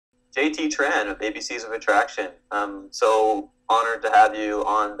JT Tran of ABCs of Attraction. I'm so honored to have you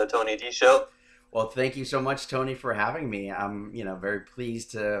on the Tony D Show. Well, thank you so much, Tony, for having me. I'm, very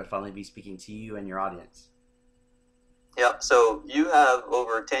pleased to finally be speaking to you and your audience. Yeah, so you have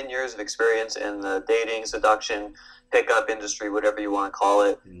over 10 years of experience in the dating, seduction, pickup industry, whatever you want to call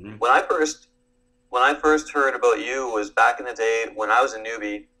it. Hmm. When I first when I first heard about you was back in the day when I was a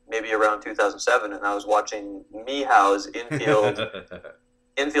newbie, maybe around 2007, and I was watching Mihaw's infield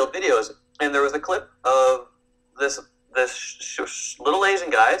videos, and there was a clip of this little Asian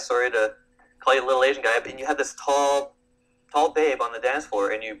guy. Sorry to call you a little Asian guy, but you had this tall babe on the dance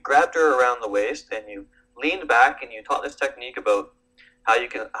floor, and you grabbed her around the waist, and you leaned back, and you taught this technique about how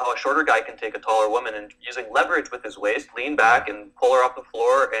a shorter guy can take a taller woman, and using leverage with his waist, lean Yeah, back and pull her off the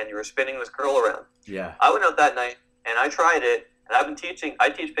floor, and you were spinning this girl around. yeah. I went out that night and I tried it, and I've been teaching. I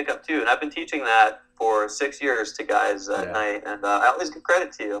teach pickup too, and I've been teaching that for 6 years to guys at Yeah. night. And I always give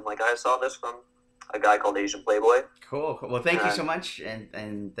credit to you. I'm like, I saw this from a guy called Asian Playboy, Cool, cool. Well, thank you so and much,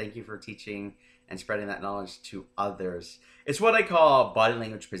 and thank you for teaching and spreading that knowledge to others. It's what I call body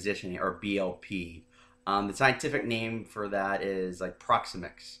language positioning, or BLP. The scientific name for that is like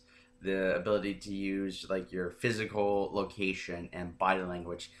proxemics, the ability to use like your physical location and body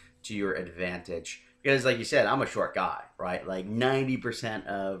language to your advantage. Because, like you said, I'm a short guy, right? Like 90%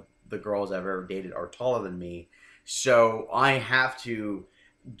 of the girls I've ever dated are taller than me, so I have to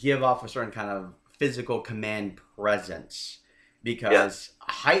give off a certain kind of physical command presence yeah, because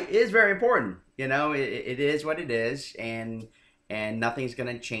height is very important. It is what it is, and nothing's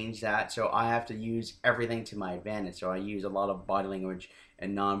going to change that. So I have to use everything to my advantage. So I use a lot of body language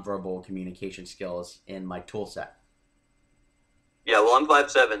and nonverbal communication skills in my tool set. yeah. Well, I'm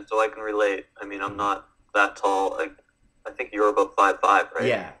 5'7", so I can relate. I mean, I'm Mhm. not that tall. I think you're about 5'5", right?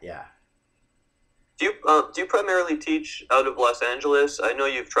 Yeah, yeah. Do you primarily teach out of Los Angeles? I know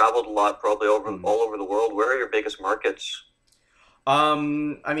you've traveled a lot, probably Mhm. all over the world. Where are your biggest markets? I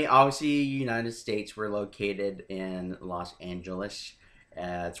mean, obviously, United States. We're located in Los Angeles.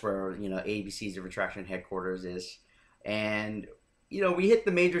 It's where ABC's of Attraction headquarters is, and we hit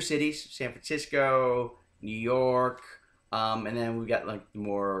the major cities: San Francisco, New York, and then we got like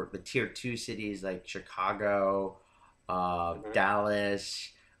more the tier 2 cities like Chicago, Hmm.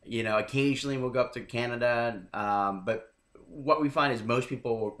 Dallas. Occasionally we'll go up to Canada, but what we find is most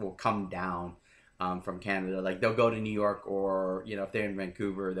people will come down from Canada. Like they'll go to New York, or if they're in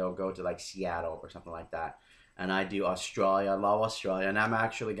Vancouver, they'll go to like Seattle or something like that. And I do Australia. I love Australia, and I'm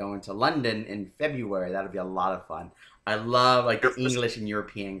actually going to London in February. That'll be a lot of fun. I love like Your the first, English and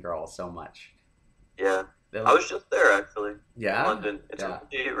European girls so much. yeah. I They'll, was just there actually in yeah, London. It's a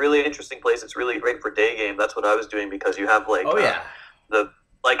yeah. really interesting place. It's really great for day game. That's what I was doing because you have like Oh yeah. the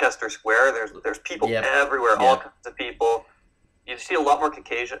Leicester Square. There's people Yep. everywhere, all Yep. kinds of people. You see a lot more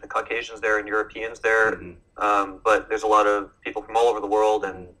Caucasians there and Europeans there, Hmm. but there's a lot of people from all over the world,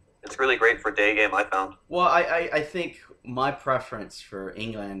 and it's really great for day game. I found. Well, I think my preference for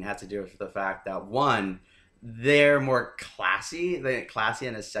England had to do with the fact that one, they're more classy. They're classy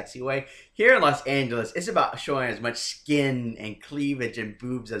in a sexy way. Here in Los Angeles, it's about showing as much skin and cleavage and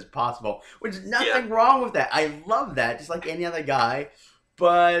boobs as possible, which is Yeah, nothing wrong with that. I love that, just like any other guy.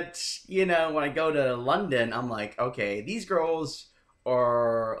 But, when I go to London, I'm like, okay, these girls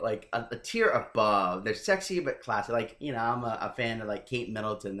are like a tier above. They're sexy but classy. Like, I'm a fan of like Kate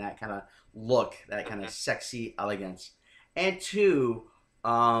Middleton, that kind of look, that kind of sexy elegance. And two,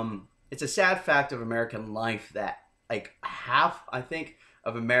 it's a sad fact of American life that like half, I think,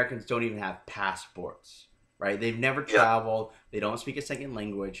 of Americans don't even have passports, right? They've never yeah. traveled. They don't speak a second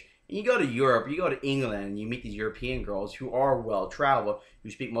language. And you go to Europe, you go to England, and you meet these European girls who are well traveled, who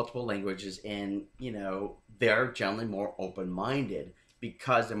speak multiple languages, and they're generally more open minded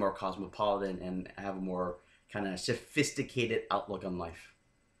because they're more cosmopolitan and have a more kind of sophisticated outlook on life.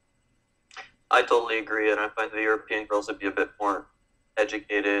 I totally agree, and I find the European girls would be a bit more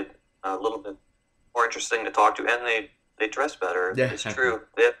educated, a little bit more interesting to talk to, and they dress better. Yeah, It's true.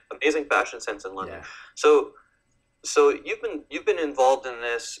 They have amazing fashion sense in London. yeah. So so you've been involved in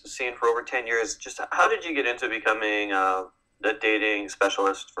this scene for over 10 years. Just how did you get into becoming a dating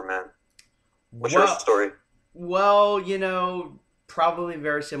specialist for men? What's your Well, story? well, probably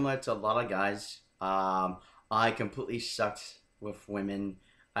very similar to a lot of guys. I completely sucked with women.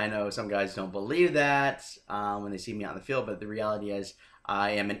 I know some guys don't believe that when they see me out in the field, but the reality is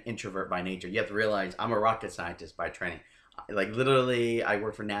I am an introvert by nature. You have to realize I'm a rocket scientist by training. Like literally, I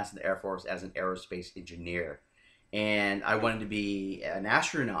worked for NASA, the Air Force, as an aerospace engineer, and I wanted to be an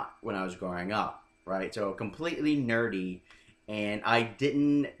astronaut when I was growing up. Right, so completely nerdy, and I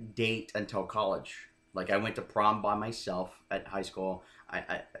didn't date until college. Like I went to prom by myself at high school.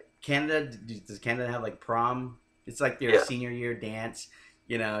 I Canada, does Canada have like prom? It's like their Yeah. senior year dance.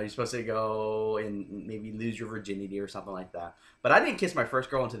 You know, you're supposed to go and maybe lose your virginity or something like that. But I didn't kiss my first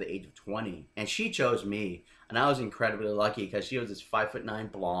girl until the age of 20, and she chose me, and I was incredibly lucky because she was this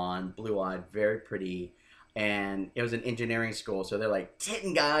 5'9" blonde, blue eyed, very pretty, and it was an engineering school, so they're like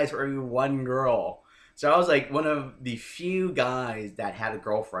 10 guys for every one girl. So I was like one of the few guys that had a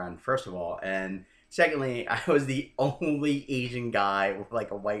girlfriend, first of all, and secondly, I was the only Asian guy with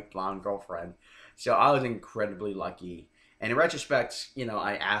like a white blonde girlfriend. So I was incredibly lucky. And in retrospect, you know,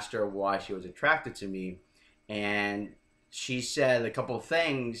 I asked her why she was attracted to me, and she said a couple of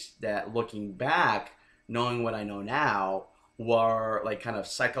things that, looking back, knowing what I know now, were like kind of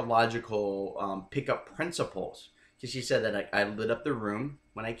psychological pickup principles. Because she said that I lit up the room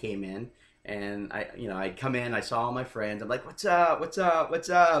when I came in, and I'd come in, I saw all my friends, I'm like, what's up, what's up, what's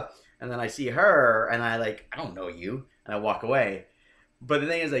up, and then I see her, and I don't know you, and I walk away. But the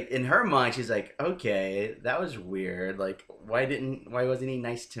thing is, like, in her mind, she's like, okay, that was weird. Like, why wasn't he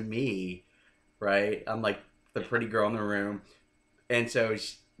nice to me? Right? I'm like the pretty girl in the room. And so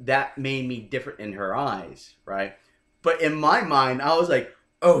that made me different in her eyes. Right? But in my mind, I was like,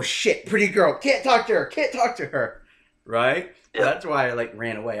 oh shit, pretty girl. Can't talk to her. Can't talk to her. Right? So Yeah. that's why I like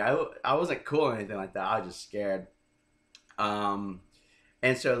ran away. I wasn't cool or anything like that. I was just scared. Um,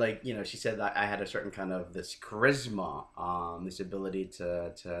 and so, like, you know, she said that I had a certain kind of this charisma, this ability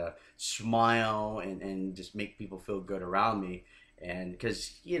to smile and just make people feel good around me. And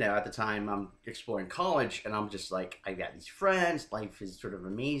because, you know, at the time I'm exploring college and I'm just like, I got these friends, life is sort of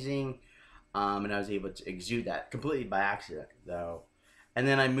amazing. And I was able to exude that completely by accident, though. And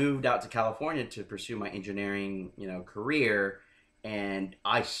then I moved out to California to pursue my engineering, you know, career, and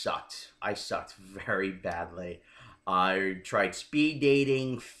I sucked. I sucked very badly. I tried speed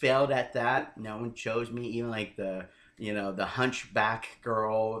dating, failed at that. No one chose me, even like the hunchback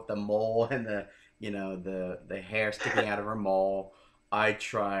girl with the mole and the hair sticking out of her mole. I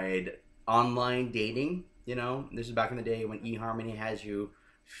tried online dating. You know, this is back in the day when eHarmony has you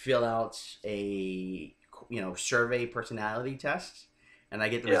fill out a survey personality test, and I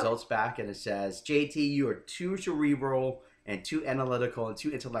get the Yeah. results back, and it says, JT, you are too cerebral and too analytical and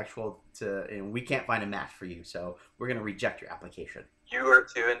too intellectual and we can't find a match for you, so we're gonna reject your application. You are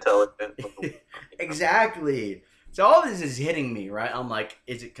too intelligent. Exactly. So all this is hitting me, right? I'm like,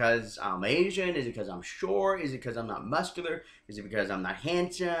 is it because I'm Asian? Is it because I'm short? Is it because I'm not muscular? Is it because I'm not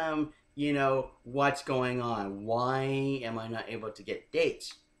handsome? You know, what's going on? Why am I not able to get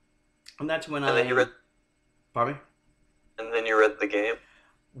dates? And that's when And then you read, pardon me? and then you read the game.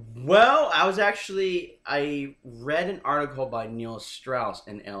 Well, I read an article by Neil Strauss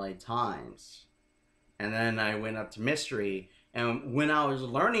in LA Times, and then I went up to Mystery, and when I was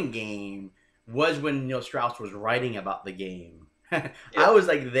learning game was when Neil Strauss was writing about the game. Yeah. I was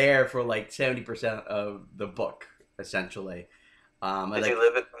like there for like 70% of the book, essentially. Did you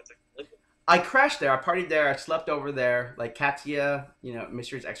live it? I crashed there. I partied there. I slept over there. Like Katya,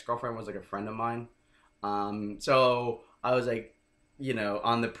 Mystery's ex girlfriend was like a friend of mine. So I was like,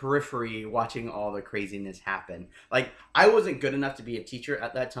 on the periphery watching all the craziness happen. Like, I wasn't good enough to be a teacher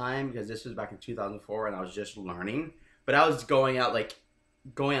at that time because this was back in 2004 and I was just learning. But I was going out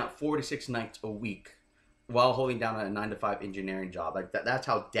 4 to 6 nights a week while holding down a 9 to 5 engineering job. Like that's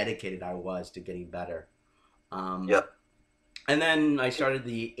how dedicated I was to getting better. Um, Yeah. and then I started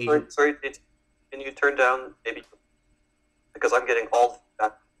the Sorry, Asian. sorry. Can you turn down maybe because I'm getting all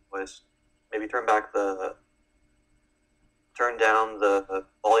back noise? Maybe turn down the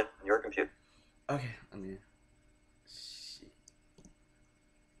volume on your computer. Okay, let me see.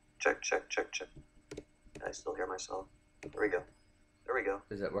 Check, check, check, check. Can I still hear myself? There we go. There we go.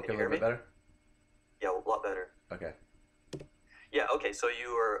 Is that working Can a you little hear bit better? Yeah, a lot better. Okay. Yeah, okay, so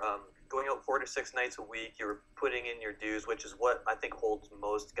you were going out 4 to 6 nights a week. You were putting in your dues, which is what I think holds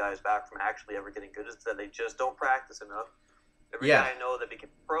most guys back from actually ever getting good, is that they just don't practice enough. Every Yeah. guy I know that became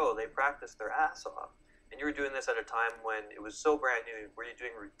pro, they practiced their ass off. And you were doing this at a time when it was so brand new. Were you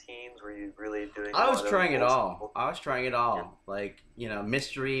doing routines? Were you really doing I a was lot of trying it old all. school? I was trying it all. Like,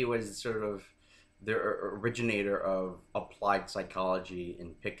 Mystery was sort of the originator of applied psychology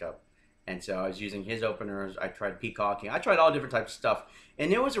in pickup. And so I was using his openers. I tried peacocking. I tried all different types of stuff.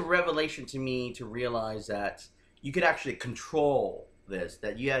 And it was a revelation to me to realize that you could actually control this,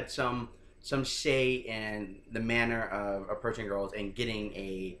 that you had some say in the manner of approaching girls and getting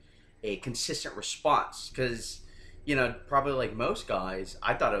a consistent response. Because, probably like most guys,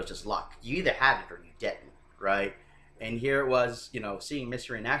 I thought it was just luck. You either had it or you didn't, right? And here it was, seeing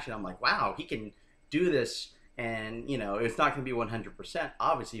Mystery in action. I'm like, wow, he can do this. And, it's not going to be 100%,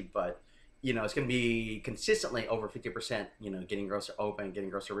 obviously, but it's going to be consistently over 50%, getting girls to open, getting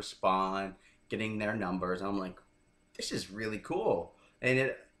girls to respond, getting their numbers. And I'm like, this is really cool. And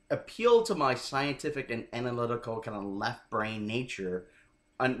it appealed to my scientific and analytical kind of left brain nature.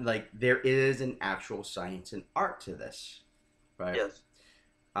 And like, there is an actual science and art to this, right? Yes.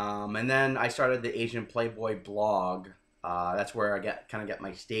 And then I started the Asian Playboy blog. That's where I get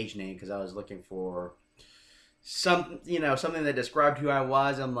my stage name, because I was looking for something that described who I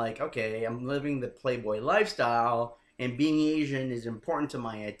was. I'm like, okay, I'm living the Playboy lifestyle, and being Asian is important to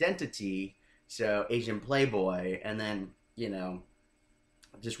my identity. So Asian Playboy, and then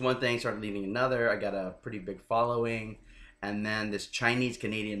just one thing started leading another. I got a pretty big following, and then this Chinese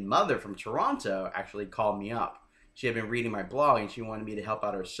Canadian mother from Toronto actually called me up. She had been reading my blog, and she wanted me to help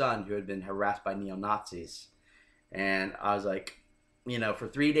out her son who had been harassed by neo-Nazis. And I was like, for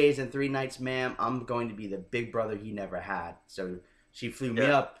 3 days and 3 nights, ma'am, I'm going to be the big brother he never had. So she flew me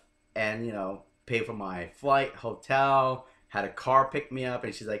up and, paid for my flight, hotel, had a car pick me up,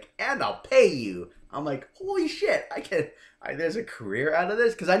 and she's like, and I'll pay you. I'm like, holy shit, there's a career out of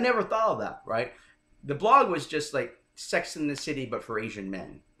this? Because I never thought of that, right? The blog was just like Sex in the City, but for Asian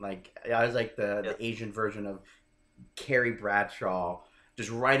men. Like, I was like the Asian version of Carrie Bradshaw,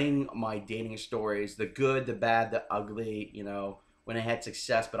 just writing my dating stories, the good, the bad, the ugly, when I had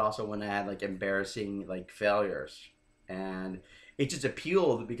success, but also when I had like embarrassing like failures. And it just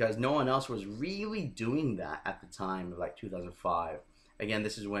appealed because no one else was really doing that at the time of like 2005. Again,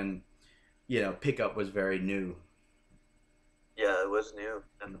 this is when, pickup was very new. Yeah, it was new.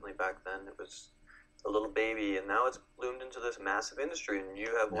 Definitely back then. It was a little baby, and now it's bloomed into this massive industry, and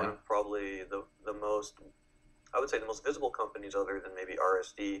you have one of probably the most, I would say, the most visible companies other than maybe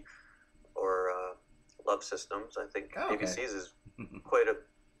RSD or Love Systems. I think ABC's is quite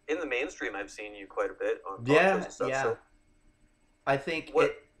in the mainstream. I've seen you quite a bit on talk shows and stuff. Yeah. So I think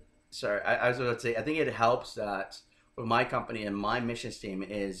I was about to say, I think it helps that with my company and my mission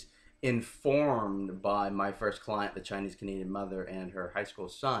statement is informed by my first client, the Chinese Canadian mother and her high school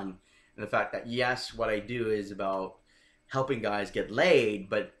son, and the fact that yes, what I do is about helping guys get laid,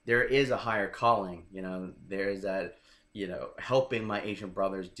 but there is a higher calling. There is that, helping my Asian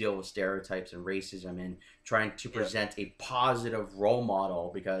brothers deal with stereotypes and racism, and trying to present a positive role model,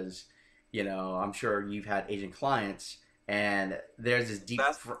 because, I'm sure you've had Asian clients, and there's this deep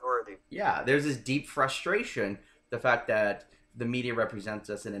frustration, the fact that the media represents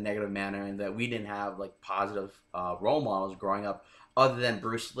us in a negative manner, and that we didn't have like positive role models growing up other than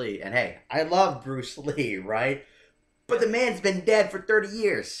Bruce Lee. And hey, I love Bruce Lee, right? But the man's been dead for 30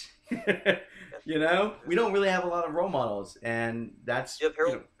 years. We don't really have a lot of role models, and that's... You have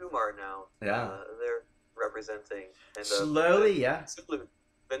Harold Kumar now. Yeah. They're representing... And, slowly, Sulu,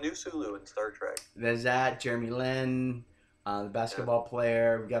 the new Sulu in Star Trek. There's that, Jeremy Lin, the basketball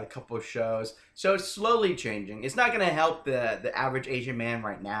player. We've got a couple of shows. So it's slowly changing. It's not going to help the average Asian man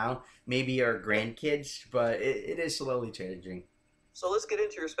right now, maybe our grandkids, but it is slowly changing. So let's get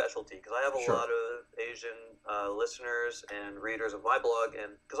into your specialty, because I have a lot of Asian listeners and readers of my blog,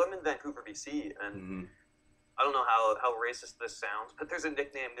 and because I'm in Vancouver, BC, and I don't know how racist this sounds, but there's a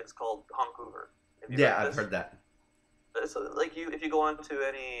nickname that's called Honcouver. I've heard that. So, like, if you go onto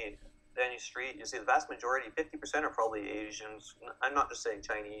any street, you see the vast majority, 50% are probably Asians. I'm not just saying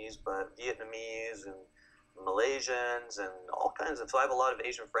Chinese, but Vietnamese and Malaysians and all kinds of. So I have a lot of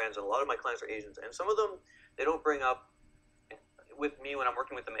Asian friends, and a lot of my clients are Asians, and some of them, they don't bring up with me when I'm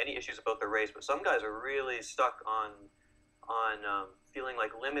working with them any issues about their race, but some guys are really stuck on feeling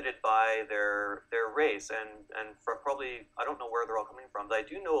like limited by their race, and for probably, I don't know where they're all coming from, but I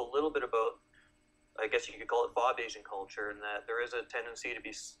do know a little bit about, I guess you could call it FOB Asian culture, and that there is a tendency to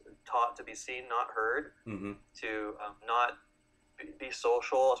be taught to be seen, not heard, to not be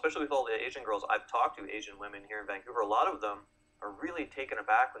social, especially with all the Asian girls. I've talked to Asian women here in Vancouver. A lot of them are really taken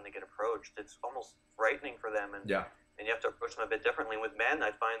aback when they get approached. It's almost frightening for them, and you have to approach them a bit differently. With men,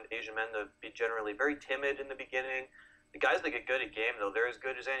 I find Asian men to be generally very timid in the beginning. The guys that get good at game, though, they're as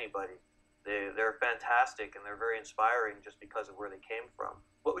good as anybody. They're fantastic, and they're very inspiring just because of where they came from.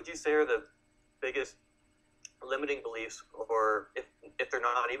 What would you say are the biggest limiting beliefs, or if they're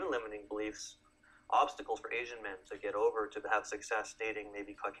not even limiting beliefs, obstacles for Asian men to get over to have success dating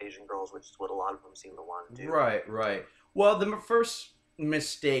maybe Caucasian girls, which is what a lot of them seem to want to do? Right. Well, the first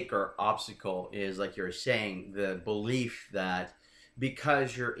mistake or obstacle is, like you were saying, the belief that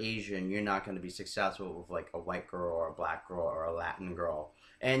because you're Asian, you're not going to be successful with like a white girl or a black girl or a Latin girl.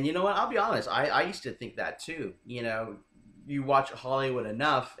 And you know what? I'll be honest. I used to think that too. You watch Hollywood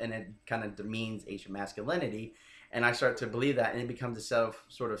enough, and it kind of demeans Asian masculinity, and I start to believe that, and it becomes a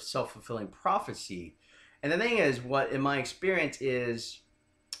sort of self-fulfilling prophecy. And the thing is, what in my experience is,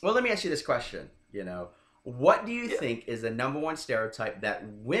 Well, let me ask you this question. What do you Yeah. think is the number one stereotype that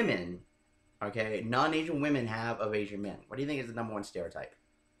women, okay, non-Asian women have of Asian men? What do you think is the number one stereotype?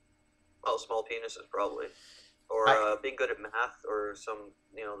 Well, small penises probably, or I being good at math, or some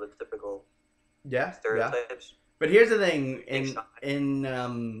the typical Yeah, yeah. stereotypes. But here's the thing: Being shy.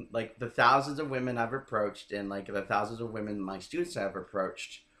 in like the thousands of women I've approached, and like the thousands of women my students have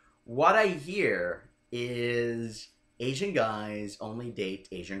approached, what I hear is Asian guys only date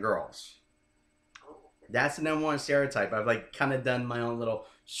Asian girls. Oh, That's the number one stereotype. I've like kind of done my own little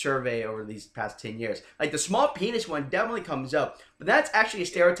survey over these past 10 years. Like the small penis one definitely comes up, but that's actually a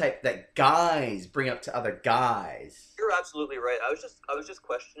stereotype that guys bring up to other guys. you're absolutely right. I was just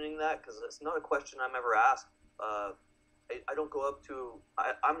questioning that because it's not a question I'm ever asked. Uh, I don't go up to.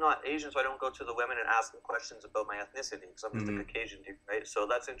 I'm not Asian, so I don't go to the women and ask them questions about my ethnicity because I'm just a Mm-hmm. Caucasian dude, right? So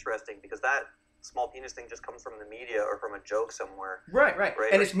that's interesting because that small penis thing just comes from the media or from a joke somewhere, Right, right.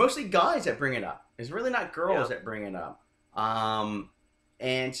 right? And it's mostly guys that bring it up. It's really not Yeah, girls that bring it up. Um,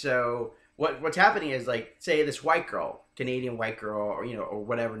 and so what's happening is like say this white girl, Canadian white girl, or or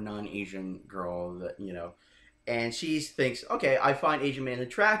whatever non-Asian girl that and she thinks, okay, I find Asian men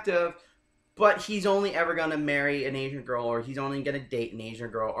attractive, but he's only ever gonna marry an Asian girl, or he's only gonna date an Asian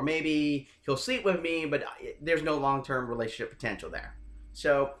girl, or maybe he'll sleep with me, but there's no long-term relationship potential there.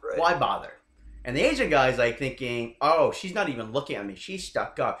 So right. why bother? And the Asian guy's like thinking, oh, she's not even looking at me. She's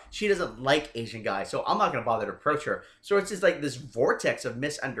stuck up. She doesn't like Asian guys, so I'm not gonna bother to approach her. So it's just like this vortex of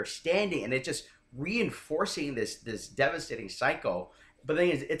misunderstanding, and it's just reinforcing this devastating cycle. But the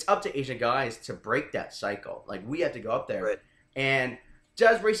thing is, it's up to Asian guys to break that cycle. Like we have to go up there. Right. And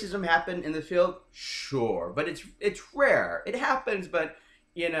does racism happen in the field? Sure, but it's rare. It happens, but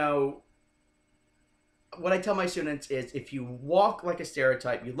you know what I tell my students is if you walk like a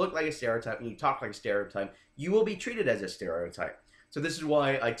stereotype, you look like a stereotype, and you talk like a stereotype, you will be treated as a stereotype. So this is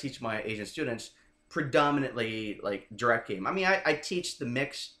why I teach my Asian students predominantly like direct game. I mean, I teach the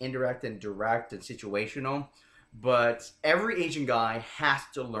mix, indirect and direct and situational, but every Asian guy has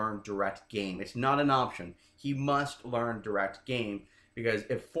to learn direct game. It's not an option. He must learn direct game because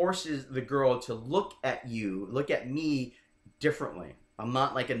it forces the girl to look at you, look at me differently. I'm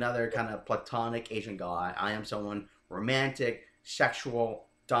not like another kind of platonic Asian guy. I am someone romantic, sexual,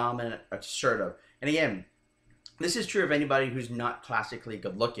 dominant, assertive. And again, this is true of anybody who's not classically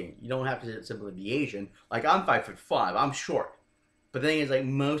good looking. You don't have to simply be Asian. Like I'm 5'5", I'm short. But the thing is, like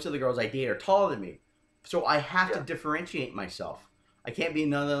most of the girls I date are taller than me, so I have to Yeah. differentiate myself. I can't be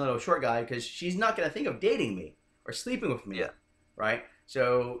another little short guy because she's not gonna think of dating me or sleeping with me, Yeah. right?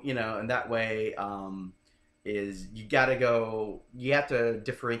 So and that way, is you gotta go. You have to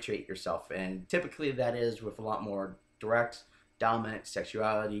differentiate yourself, and typically that is with a lot more direct, dominant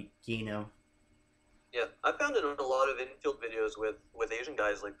sexuality. Yeah, I found it in a lot of infield videos with Asian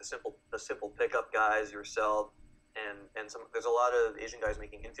guys, like the simple pickup guys, yourself, and some. There's a lot of Asian guys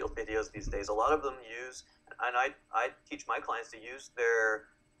making infield videos these days. A lot of them use, and I teach my clients to use their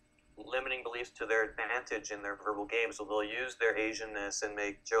limiting beliefs to their advantage in their verbal game. So they'll use their Asianness and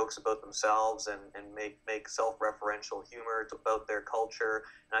make jokes about themselves and make self-referential humor about their culture.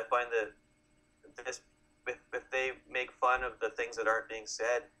 And I find that this if they make fun of the things that aren't being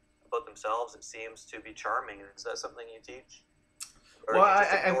said about themselves, it seems to be charming. Is that something you teach? Or Well, do you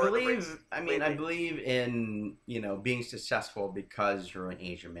just I ignore the believe. race I mean, I completely? believe in being successful because you're an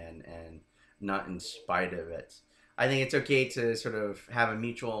Asian man and not in spite of it. I think it's okay to sort of have a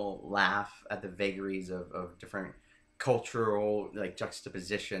mutual laugh at the vagaries of different cultural like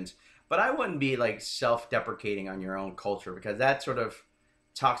juxtapositions, but I wouldn't be like self-deprecating on your own culture because that sort of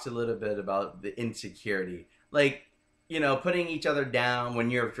talks a little bit about the insecurity. Like putting each other down when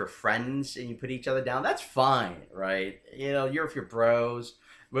you're with your friends and you put each other down, that's fine, right? You're with your bros.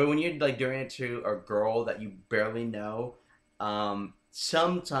 But when you're like doing it to a girl that you barely know,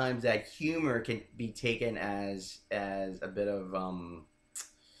 sometimes that humor can be taken as a bit of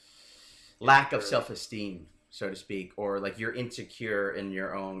lack of Insecurity. self-esteem, so to speak, or like you're insecure in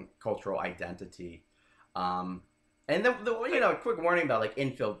your own cultural identity. Um, and Right. quick warning about like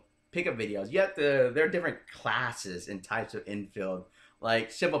infield pickup videos. There are different classes and types of infield.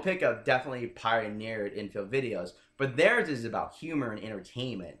 Like simple pickup definitely pioneered infield videos, but theirs is about humor and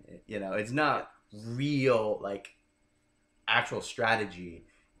entertainment. It's Yeah. not real like actual strategy.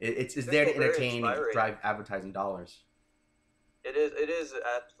 It's They're there still to very entertain and inspiring. drive advertising dollars. It is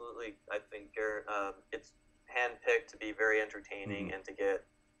absolutely. I think it's handpicked to be very Mm-hmm. entertaining and to get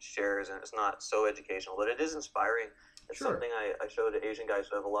shares, and it's not so educational, but it is inspiring. It's Sure. something I show to Asian guys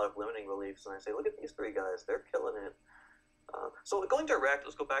who have a lot of limiting beliefs, and I say, look at these three guys, they're killing it. So going direct,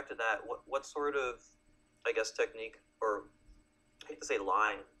 let's go back to that. What sort of, I guess, technique or I hate to say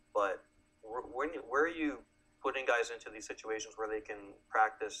line, but where are you putting guys into these situations where they can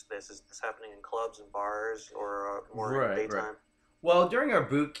practice this? Is this happening in clubs and bars or more in Right, right. daytime? Well, during our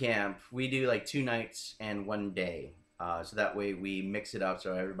boot camp, we do like 2 nights and 1 day. So that way we mix it up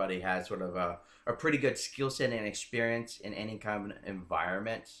so everybody has sort of a pretty good skill set and experience in any kind of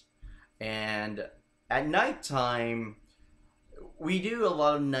environment. And at nighttime, we do a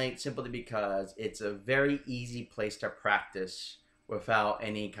lot of nights simply because it's a very easy place to practice without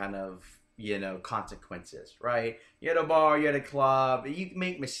any kind of consequences, right? You're at a bar, you're at a club, you can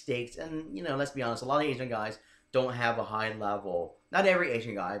make mistakes, and let's be honest, a lot of Asian guys don't have a high level. Not every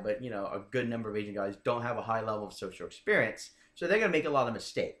Asian guy, but a good number of Asian guys don't have a high level of social experience, so they're gonna make a lot of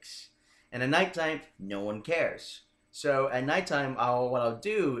mistakes. And at nighttime, no one cares. So at nighttime, what I'll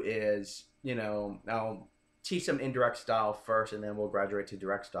do is, I'll teach them indirect style first, and then we'll graduate to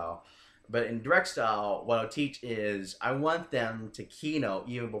direct style. But in direct style, what I'll teach is I want them to keynote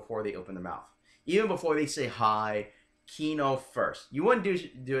even before they open their mouth, even before they say hi. Keynote first. You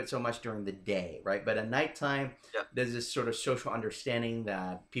wouldn't do it so much during the day, right? But at nighttime, Yeah. there's this sort of social understanding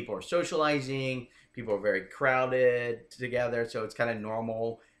that people are socializing, people are very crowded together, so it's kind of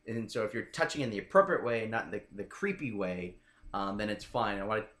normal. And so if you're touching in the appropriate way, not the creepy way, then it's fine. And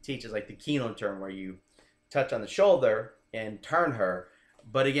what I teach is like the keynote term where you touch on the shoulder and turn her.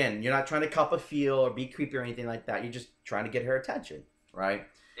 But again, you're not trying to cup a feel or be creepy or anything like that. You're just trying to get her attention, right?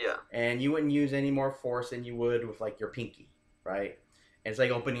 Yeah. And you wouldn't use any more force than you would with like your pinky, right? And it's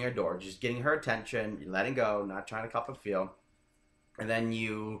like opening a door, just getting her attention, you're letting go, not trying to cup a feel, and then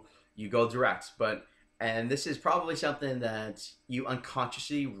you go direct. And this is probably something that you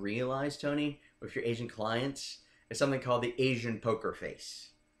unconsciously realize, Tony, with your Asian clients. It's something called the Asian poker face,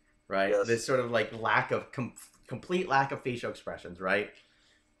 right? Yes. This sort of like complete lack of facial expressions, right?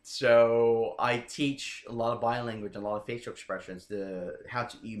 So I teach a lot of body language and a lot of facial expressions, how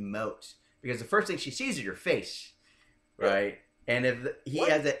to emote, because the first thing she sees is your face, right? And if he What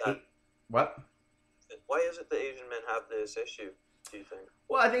has is a that? what? Why is it the Asian men have this issue? Do you think?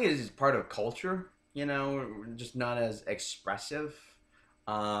 Well, I think it's just part of culture. We're just not as expressive,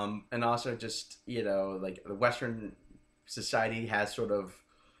 and also just like the Western society has sort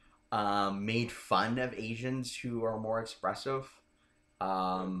of made fun of Asians who are more expressive.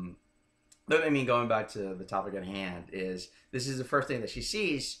 But I mean, going back to the topic at hand, is this is the first thing that she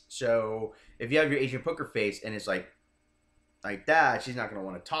sees. So if you have your Asian poker face and it's like that, she's not gonna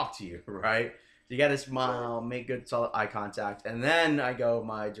want to talk to you, right? So you got to smile, make good solid eye contact, and then I go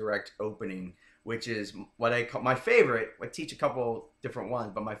my direct opening, which is what I call my favorite. I teach a couple different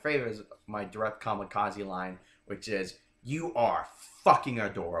ones, but my favorite is my direct kamikaze line, which is "You are fucking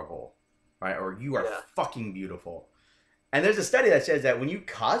adorable," right? Or "You are fucking beautiful." And there's a study that says that when you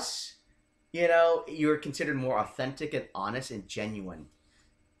cuss, you're considered more authentic and honest and genuine,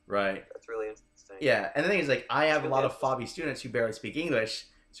 right? That's really interesting. Yeah, and the thing is, like, I have a lot of FOBI students who barely speak English,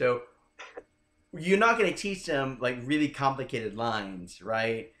 so you're not going to teach them like really complicated lines,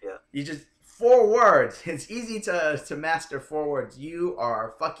 right? Yeah. You just 4 words. It's easy to master 4 words. You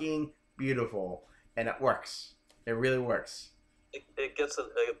are fucking beautiful, and it works. It really works. It gets a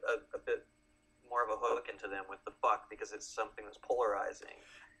bit more of a hook into them with the fuck because it's something that's polarizing.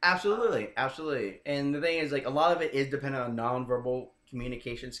 Absolutely, absolutely. And the thing is, like, a lot of it is dependent on nonverbal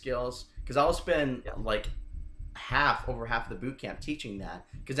communication skills. Because I'll spend like over half of the boot camp teaching that,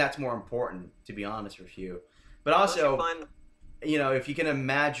 because that's more important, to be honest with you. But also, if you can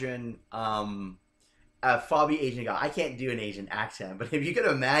imagine a FOBI Asian guy, I can't do an Asian accent, but if you can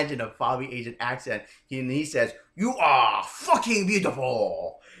imagine a FOBI Asian accent, and he says, "You are fucking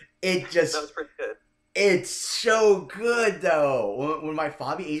beautiful," it just that was pretty good. It's so good though. When my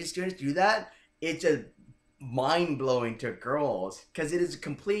FOBI Asian students do that, it's just mind blowing to girls, because it is a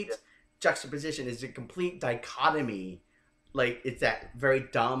complete juxtaposition. It's a complete dichotomy. Like, it's that very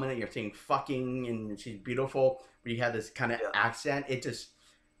dominant. You're saying fucking and she's beautiful, but you have this kind of accent. It just,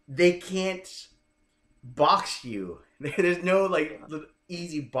 they can't box you. There's no like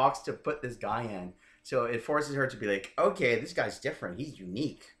easy box to put this guy in. So it forces her to be like, okay, this guy's different. He's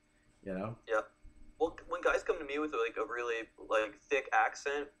unique. Yeah. Well, when guys come to me with like a really like thick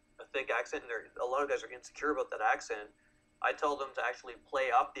accent, and a lot of guys are insecure about that accent, I tell them to actually play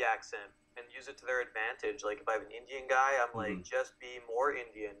up the accent and use it to their advantage. Like if I have an Indian guy, I'm like, just be more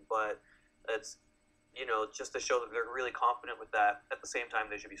Indian, but it's just to show that they're really confident with that. At the same time,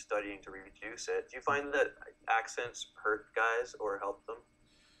 they should be studying to reduce it. Do you find that accents hurt guys or help them?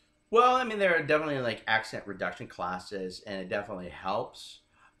 Well, I mean, there are definitely like accent reduction classes, and it definitely helps.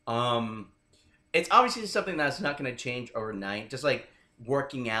 It's obviously something that's not going to change overnight. Just like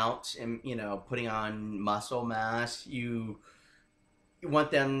working out and putting on muscle mass, you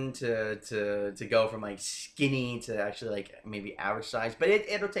want them to go from like skinny to actually like maybe average size, but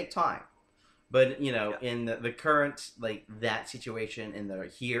it'll take time. But Yeah. in the current like that situation in the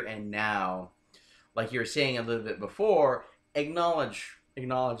here and now, like you were saying a little bit before, acknowledge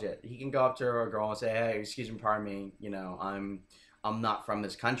it. He can go up to a girl and say, "Hey, excuse me, pardon me. I'm not from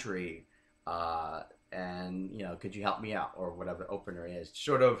this country, and could you help me out or whatever the opener is."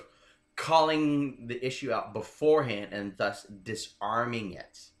 Sort of calling the issue out beforehand and thus disarming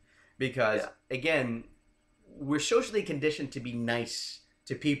it, because Yeah. again, we're socially conditioned to be nice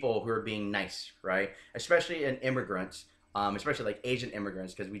to people who are being nice, right? Especially in immigrants, especially like Asian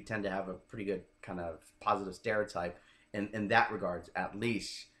immigrants, because we tend to have a pretty good kind of positive stereotype in that regards, at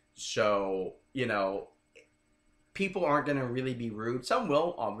least. So people aren't gonna really be rude. Some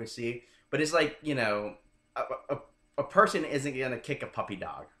will, obviously, but it's like a, a, a person isn't gonna kick a puppy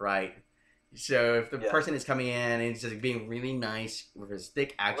dog, right? So if the Yeah. person is coming in and he's just being really nice with his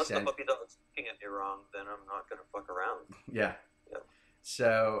thick Unless the accent, puppy dog's looking at me wrong, then I'm not gonna fuck around. yeah. Yeah.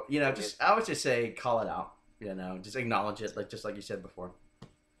 So I mean, just I would just say call it out. Just acknowledge it, like you said before.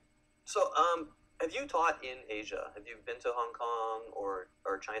 so have you taught in Asia? Have you been to Hong Kong or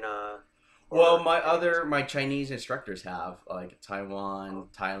China Well, or any of those? my Chinese instructors have like Taiwan,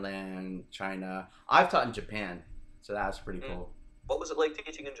 Thailand, China. I've taught in Japan, so that's pretty Mm. cool. What was it like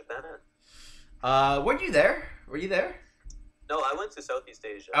teaching in Japan? Weren't you there? Were you there? No, I went to Southeast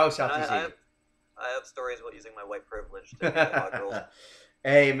Asia, Oh, and Southeast Asia. I have stories about using my white privilege to get hot girls.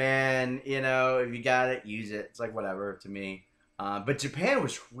 Hey man, if you got it, use it. It's like whatever to me. But Japan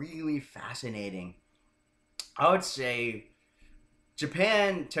was really fascinating. I would say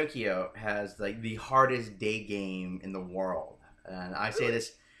Japan, Tokyo has like the hardest day game in the world, and I say Really?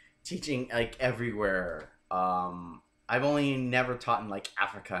 this teaching like everywhere. I've only never taught in like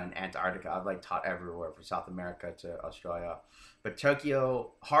Africa and Antarctica. I've like taught everywhere from South America to Australia, but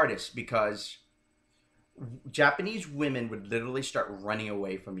Tokyo hardest because Japanese women would literally start running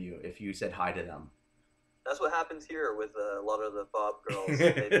away from you if you said hi to them. That's what happens here with a lot of the Bob girls.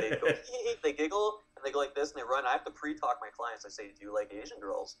 They go, they giggle, and they go like this, and they run. I have to pre-talk my clients. I say, "Do you like Asian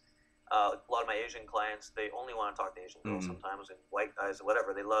girls?" A lot of my Asian clients, they only want to talk to Asian girls Mm, sometimes, and white guys or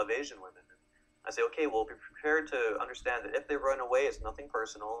whatever. They love Asian women. And I say, "Okay, well, be prepared to understand that if they run away, it's nothing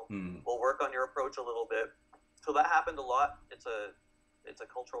personal. mm. We'll work on your approach a little bit." So that happened a lot. It's a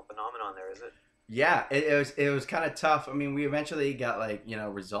cultural phenomenon there, is it? Yeah, it was kind of tough. I mean, we eventually got like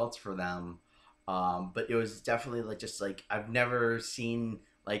results for them, but it was definitely like just like I've never seen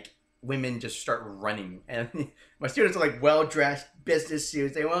like women just start running, and my students are like well dressed business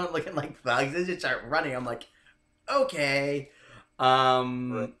suits. They weren't looking like thugs. They just start running. I'm like, okay, Right.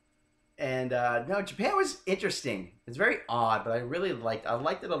 um, and no, Japan was interesting. It's very odd, but I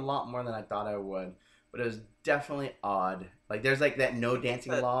liked it a lot more than I thought I would. But it was definitely odd. Like there's like that no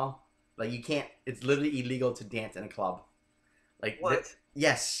dancing But law. Like you can't. It's literally illegal to dance in a club. Like what?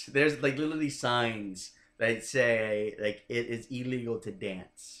 yes, there's like literally signs that say like it is illegal to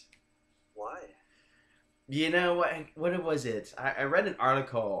dance. Why? You know what? What was it? I read an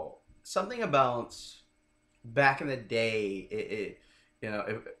article something about back in the day. It you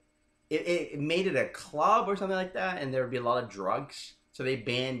know it made it a club or something like that, and there would be a lot of drugs, so they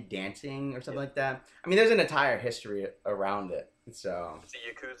banned dancing or something Yeah. like that. I mean, there's an entire history around it. So It's a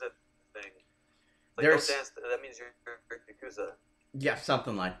yakuza thing. It's like don't there's dance. That means you're yakuza. yeah,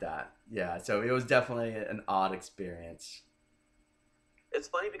 something like that. Yeah, so it was definitely an odd experience. It's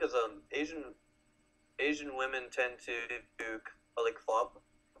funny because Asian women tend to like fob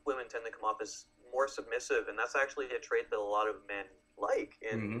women tend to come off as more submissive, and that's actually a trait that a lot of men like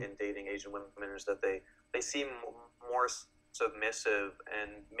Hmm. in dating Asian women is that they seem more submissive,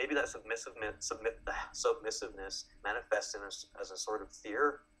 and maybe that submissiveness manifests in us as a sort of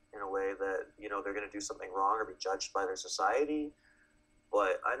fear in a way that they're going to do something wrong or be judged by their society.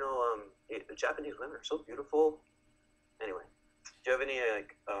 But I know the Japanese women are so beautiful. Anyway, do you have any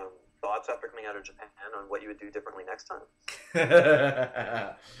thoughts after coming out of Japan on what you would do differently next time?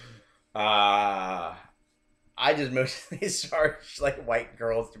 uh, I just mostly charge like white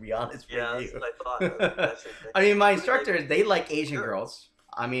girls, to be honest with Yeah, that's you. what I thought. That's your thing. I mean, my Really, like, instructors they like Asian sure. girls.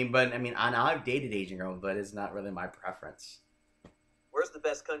 I've dated Asian girls, but it's not really my preference. Where's the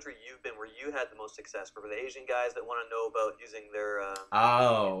best country you've been where you had the most success for the Asian guys that want to know about using their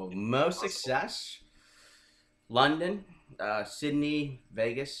Oh, most muscle? success: London, Sydney,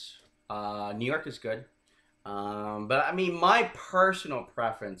 Vegas, New York is good. But I mean, my personal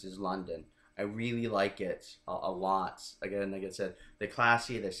preference is London. I really like it a lot. Again, like I said, the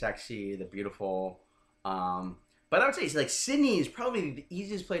classy, the sexy, the beautiful. Um, but I would say it's like Sydney is probably the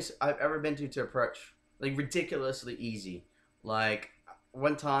easiest place I've ever been to approach. Like ridiculously easy. Like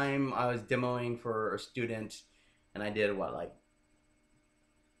one time I was demoing for a student, and I did what, like,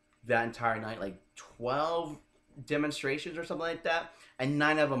 that entire night, like 12 demonstrations or something like that, and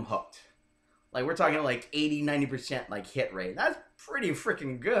 9 of them hooked. Like, we're talking like 80, 90% like hit rate. That's pretty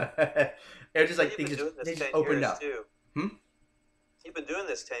freaking good. It was just So like you've been doing they this just 10 opened years up. too. Hmm? You've been doing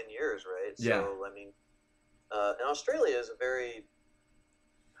this 10 years, right? Yeah. So, I mean, and Australia is a very,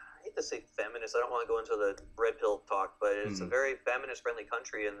 I hate to say feminist, I don't want to go into the red pill talk, but it's a Mhm. very feminist friendly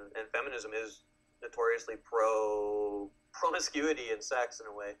country, and feminism is notoriously pro promiscuity and sex in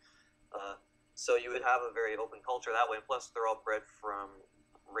a way. Uh, so you would have a very open culture that way. And plus, they're all bred from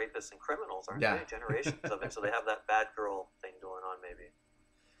rapists and criminals, aren't Yeah. they? Generations of it. So they have that bad girl thing going on, maybe.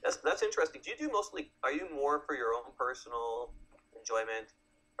 That's interesting. Do you do mostly? Are you more for your own personal enjoyment?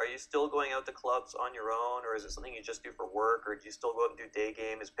 Are you still going out to clubs on your own, or is it something you just do for work, or do you still go out and do day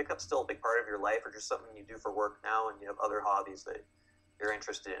game? Is pickup still a big part of your life, or just something you do for work now, and you have other hobbies that you're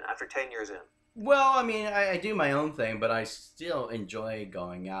interested in after 10 years in? Well, I mean, I do my own thing, but I still enjoy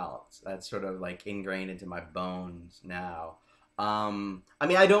going out. That's sort of like ingrained into my bones now. I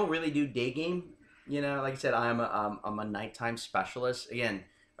mean, I don't really do day game. You know, like I said, I'm a nighttime specialist. Again,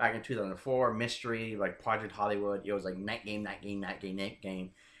 back in 2004, Mystery, like Project Hollywood, it was like night game, night game, night game, night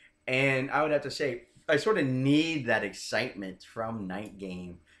game. And I would have to say, I sort of need that excitement from night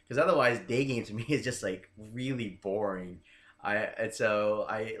game because otherwise, day game to me is just like really boring. And so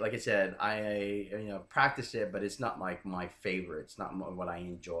I like I said, practice it, but it's not like my favorite. It's not what I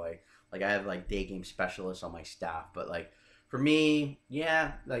enjoy. Like, I have like day game specialists on my staff, but like for me,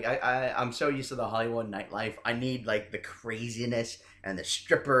 yeah, like I'm so used to the Hollywood nightlife. I need like the craziness and the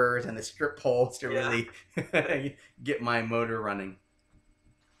strippers and the strip poles to Yeah. really get my motor running.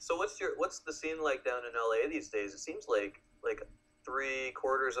 So what's the scene like down in LA these days? It seems like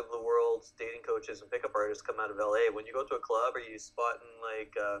 3/4 of the world's dating coaches and pickup artists come out of LA. When you go to a club, are you spotting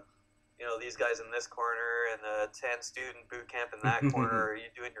like these guys in this corner and the 10 student boot camp in that corner? Or are you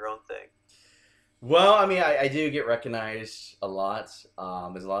doing your own thing? Well, I mean, I do get recognized a lot.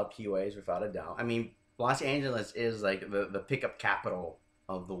 There's a lot of PUAs without a doubt. I mean, Los Angeles is like the pickup capital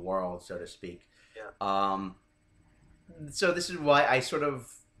of the world, so to speak. Yeah. So this is why I sort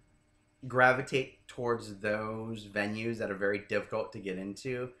of gravitate towards those venues that are very difficult to get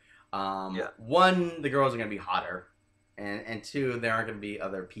into. Yeah. One, the girls are going to be hotter, and two, there aren't going to be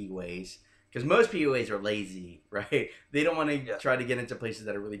other PUAs because most PUAs are lazy, right? They don't want to Yeah. try to get into places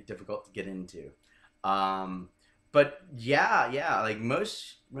that are really difficult to get into. Um, but yeah, like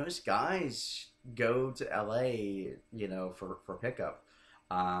most guys go to LA, for pickup.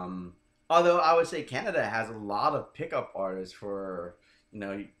 Um, Although I would say Canada has a lot of pickup artists for you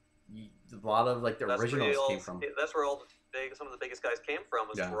know a lot of like the That's where originals came from. that's where all some of the biggest guys came from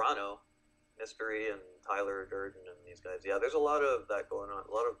was Yeah. Toronto. Mystery and Tyler Durden and these guys. Yeah, there's a lot of that going on.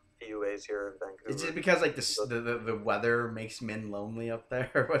 A lot of PUAs here in Vancouver. Is it because like the weather makes men lonely up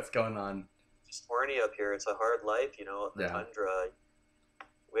there? What's going on? It's horny up here. It's a hard life, the Yeah. tundra.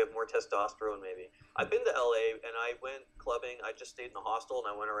 We have more testosterone, maybe. I've been to LA and I went clubbing. I just stayed in the hostel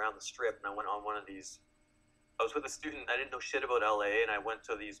and I went around the strip and I went on one of these. I was with a student. I didn't know shit about LA, and I went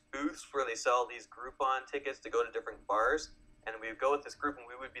to these booths where they sell these Groupon tickets to go to different bars. And we would go with this group, and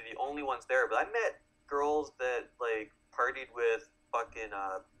we would be the only ones there. But I met girls that like partied with fucking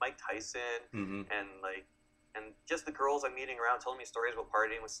Mike Tyson, Mm-hmm. and just the girls I'm meeting around telling me stories about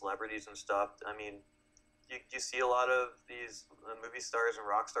partying with celebrities and stuff. I mean, you see a lot of these movie stars and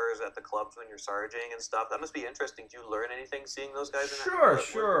rock stars at the clubs when you're sarging and stuff. That must be interesting. Do you learn anything seeing those guys? Sure.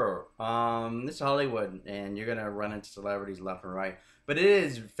 This is Hollywood, and you're gonna run into celebrities left and right. But it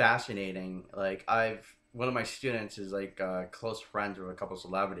is fascinating. Like one of my students is like close friends with a couple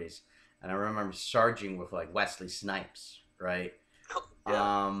celebrities, and I remember sarging with like Wesley Snipes, right?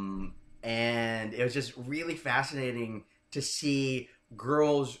 Yeah. And it was just really fascinating to see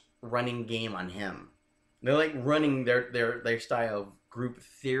girls running game on him. They're like running their style of group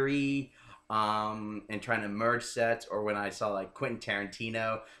theory, and trying to merge sets. Or when I saw like Quentin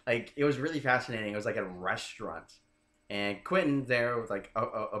Tarantino, like it was really fascinating. It was like at a restaurant, and Quentin's there with like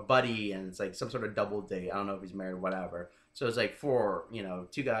a buddy, and it's like some sort of double date. I don't know if he's married or whatever. So it's like four,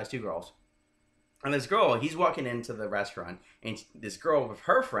 two guys, two girls. And this girl, he's walking into the restaurant, and this girl with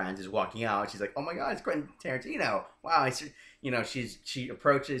her friends is walking out. She's like, "Oh my God, it's Quentin Tarantino! Wow!" She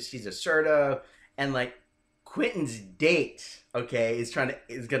approaches, she's assertive, and like Quentin's date, okay, is gonna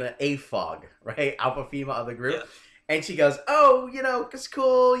AFOG, right? Alpha female of the group, Yeah. and she goes, "Oh, it's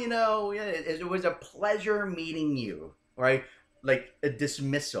cool, yeah, it was a pleasure meeting you," right? Like a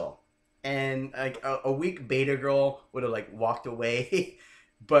dismissal, and like a weak beta girl would have like walked away.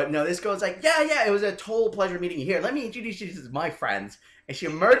 But no, this girl's like, yeah, it was a total pleasure meeting you here. Let me introduce you to my friends. and she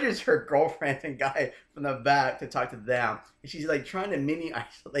emerges her girlfriend and guy from the back to talk to them, and she's like trying to mini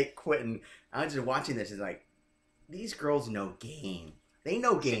isolate Quentin. I was just watching this, and like these girls know game. They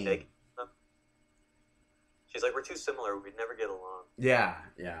know Was she game. taking them? She's like, we're too similar. We'd never get along. Yeah,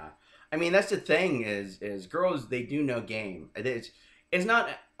 yeah. I mean, that's the thing is girls they do know game. It's not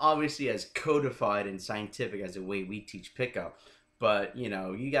obviously as codified and scientific as the way we teach pickup, but you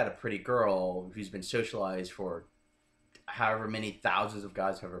know, you got a pretty girl who's been socialized for however many thousands of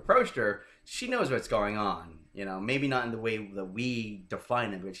guys have approached her. She knows what's going on. You know, maybe not in the way that we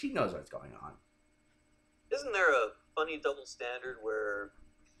define it, but she knows what's going on. Isn't there a funny double standard where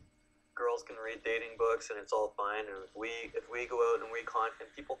girls can read dating books and it's all fine, and if we go out and and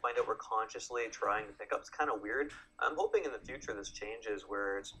people find out we're consciously trying to pick up, it's kind of weird. I'm hoping in the future this changes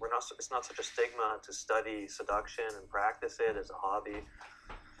where it's not such a stigma to study seduction and practice it as a hobby.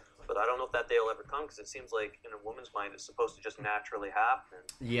 But I don't know if that day will ever come, because it seems like in a woman's mind it's supposed to just naturally happen.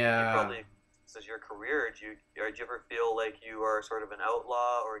 You Yeah. probably, this is your career. Do you ever feel like you are sort of an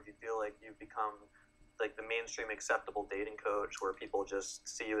outlaw, or do you feel like you've become like the mainstream acceptable dating coach where people just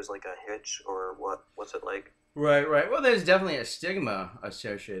see you as like a hitch, or what's it like? Right, right. Well, there's definitely a stigma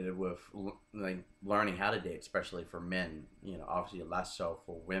associated with like learning how to date, especially for men. You know, obviously less so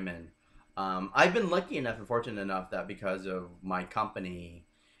for women. I've been lucky enough and fortunate enough that because of my company,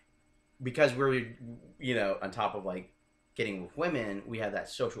 because we're you know on top of like getting with women, we have that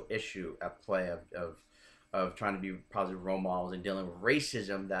social issue at play of trying to be positive role models and dealing with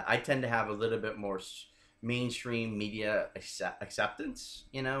racism that I tend to have a little bit more mainstream media acceptance,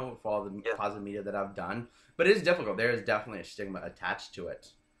 you know, for all the Yeah, positive media that I've done. But it is difficult. There is definitely a stigma attached to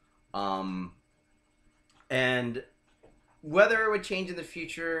it. Um, and whether it would change in the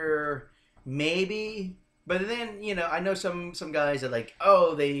future, maybe. But then, you know, I know some guys are like,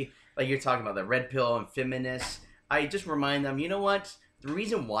 oh, they like you're talking about the red pill and feminists. I just remind them, you know what? The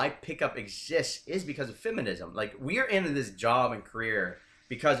reason why pickup exists is because of feminism. Like we're in this job and career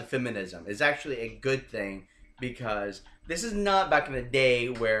because of feminism. It's actually a good thing because this is not back in the day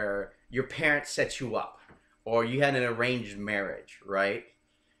where your parents set you up or you had an arranged marriage, right?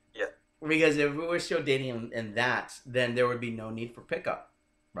 yeah, Because if we were still dating in that, then there would be no need for pickup,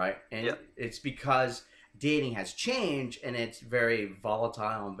 right? yeah, And it's because dating has changed and it's very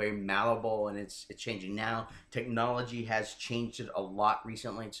volatile and very malleable and it's changing now. Technology has changed it a lot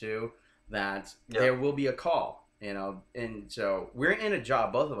recently too. That yeah, there will be a call, you know, and so we're in a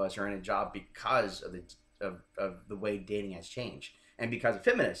job. Both of us are in a job because of the way dating has changed and because of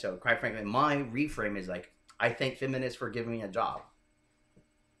feminists. So quite frankly, my reframe is like I thank feminists for giving me a job.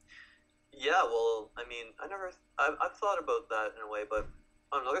 yeah. Well, I mean, I've thought about that in a way, but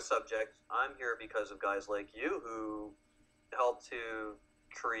on another subject, I'm here because of guys like you who help to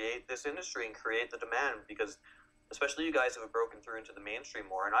create this industry and create the demand, because especially you guys who have broken through into the mainstream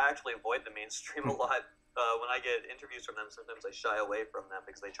more, and I actually avoid the mainstream a lot. When I get interviews from them, sometimes I shy away from them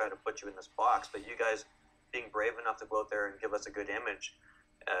because they try to put you in this box. But you guys being brave enough to go out there and give us a good image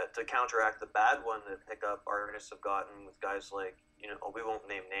to counteract the bad one that pickup artists have gotten with guys like, you know, we won't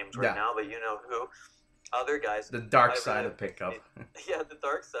name names right Yeah, now, but you know who, other guys. the dark I side really, of pickup. yeah, the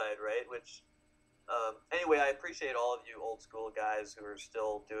dark side, right? Which, anyway, I appreciate all of you old school guys who are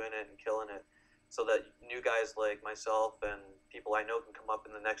still doing it and killing it, so that new guys like myself and people I know can come up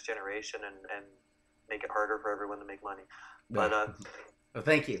in the next generation and make it harder for everyone to make money. But Well,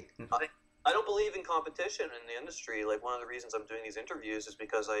 thank you. I don't believe in competition in the industry. Like, one of the reasons I'm doing these interviews is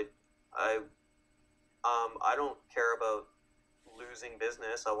because I don't care about losing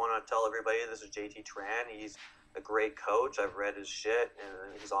business. I want to tell everybody this is JT Tran. He's a great coach. I've read his shit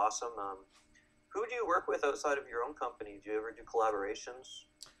and he's awesome. Who do you work with outside of your own company? Do you ever do collaborations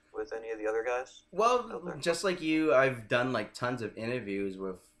with any of the other guys out Well, there? just like you, I've done like tons of interviews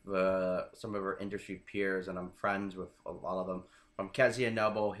with some of our industry peers, and I'm friends with a lot of them. From Kezia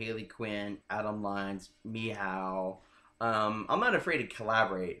Noble, Haley Quinn, Adam Lyons, Mihao. I'm not afraid to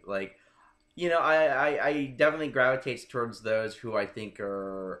collaborate. Like, you know, I definitely gravitate towards those who I think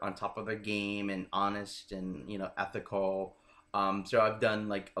are on top of their game and honest and, you know, ethical. So I've done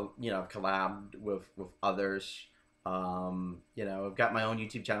like, you know, I've collabed with others. You know, I've got my own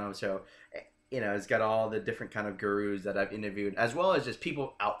YouTube channel. So, you know, it's got all the different kind of gurus that I've interviewed, as well as just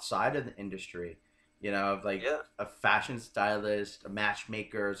people outside of the industry. You know, like Yeah, a fashion stylist, a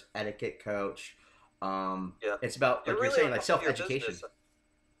matchmakers, etiquette coach. yeah. It's about like You're you're really saying, on like top of self your education. business.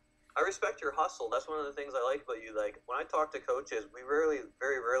 I respect your hustle. That's one of the things I like about you. Like, when I talk to coaches, we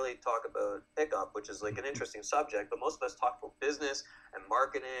very rarely talk about pickup, which is like an interesting subject. But most of us talk about business and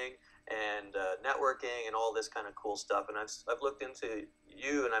marketing and networking and all this kind of cool stuff. And I've looked into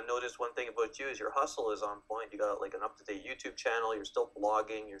you, and I've noticed one thing about you is your hustle is on point. You got like an up to date YouTube channel. You're still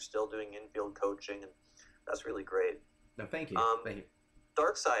blogging. You're still doing infield coaching, and that's really great. No, thank you. Thank you.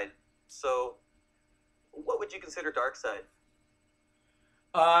 Dark side. So, what would you consider dark side?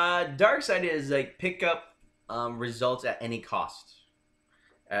 Dark side is like pick up results at any cost.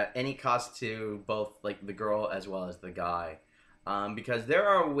 At any cost to both like the girl as well as the guy. Because there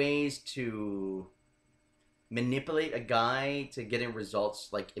are ways to manipulate a guy to getting results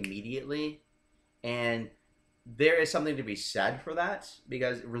like immediately, and there is something to be said for that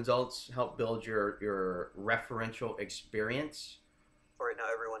because results help build your referential experience. So right now,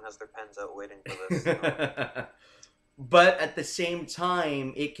 everyone has their pens out waiting for this. But at the same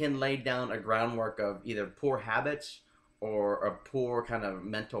time, it can lay down a groundwork of either poor habits or a poor kind of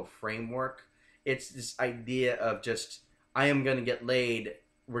mental framework. It's this idea of just I am going to get laid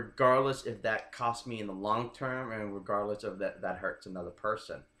regardless if that costs me in the long term and regardless of that hurts another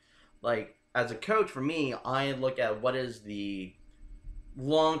person. Like as a coach for me, I look at what is the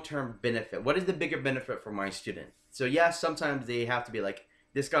long-term benefit. What is the bigger benefit for my student? So yes, sometimes they have to be like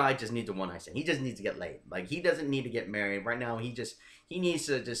this guy just needs a one night stand. He just needs to get laid. Like he doesn't need to get married right now. He needs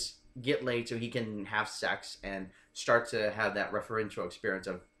to just get laid so he can have sex and start to have that referential experience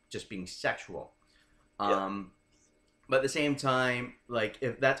of just being sexual. Yeah. But at the same time, like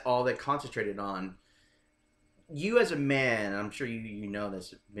if that's all they're concentrated on, you as a man, I'm sure you know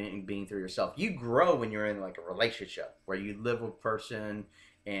this being through yourself. You grow when you're in like a relationship where you live with a person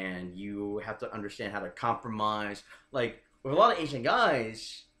and you have to understand how to compromise. Like with a lot of Asian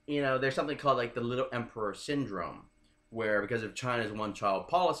guys, you know, there's something called like the little emperor syndrome, where because of China's one child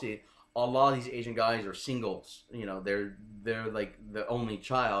policy, a lot of these Asian guys are singles. You know, they're like the only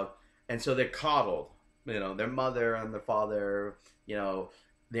child, and so they're coddled. You know, their mother and their father, you know,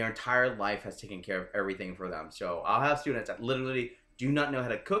 their entire life has taken care of everything for them. So I'll have students that literally do not know how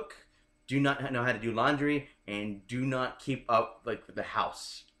to cook, do not know how to do laundry, and do not keep up like with the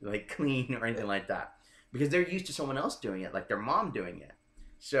house, like clean or anything like that, because they're used to someone else doing it, like their mom doing it.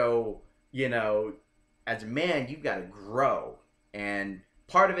 So, you know, as a man, you've got to grow. And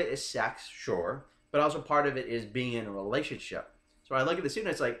part of it is sex, sure, but also part of it is being in a relationship. So I look at the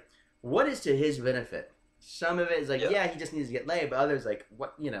student, it's like, what is to his benefit? Some of it is like, yeah, he just needs to get laid, but others like,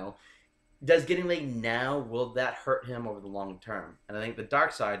 what, you know, does getting laid now, will that hurt him over the long term? And I think the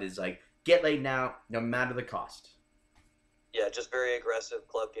dark side is like, get laid now, no matter the cost. Yeah, just very aggressive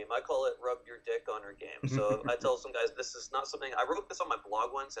club game. I call it rub your dick on her game. So I tell some guys this is not something. I wrote this on my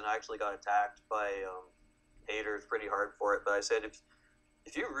blog once, and I actually got attacked by haters pretty hard for it. But I said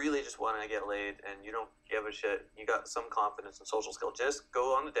if you really just want to get laid and you don't give a shit, you got some confidence and social skill, just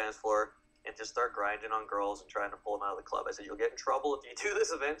go on the dance floor and just start grinding on girls and trying to pull them out of the club. I said you'll get in trouble if you do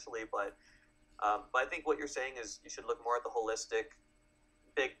this eventually, but I think what you're saying is you should look more at the holistic,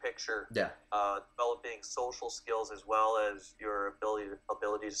 big picture. Yeah. Developing social skills as well as your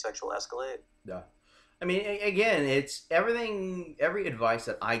ability to sexual escalate. Yeah. I mean, again, it's everything, every advice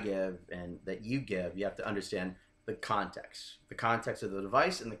that I give and that you give, you have to understand the context of the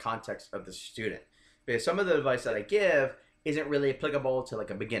advice and the context of the student. Because some of the advice that I give isn't really applicable to like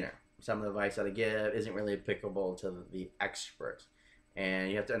a beginner. Some of the advice that I give isn't really applicable to the expert.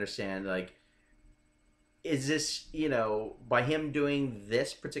 And you have to understand, like, is this, you know, by him doing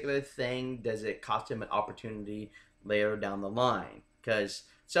this particular thing, does it cost him an opportunity later down the line? Because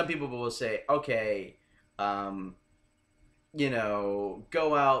some people will say, okay, you know,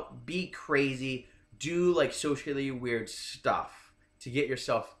 go out, be crazy, do like socially weird stuff to get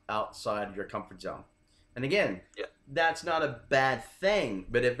yourself outside of your comfort zone. And again, that's not a bad thing,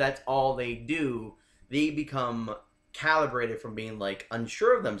 but if that's all they do, they become calibrated from being like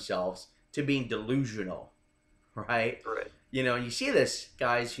unsure of themselves to being delusional, right? Right. You know, and you see this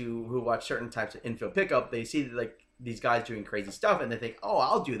guys who watch certain types of infield pickup, they see like these guys doing crazy stuff and they think, oh,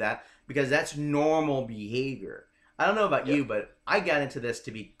 I'll do that because that's normal behavior. I don't know about you, but I got into this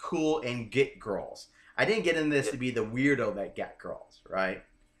to be cool and get girls. I didn't get into this to be the weirdo that got girls, right?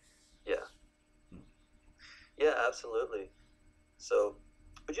 Yeah. Yeah, absolutely. So,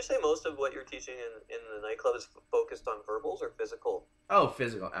 would you say most of what you're teaching in the nightclub is focused on verbals or physical? Oh,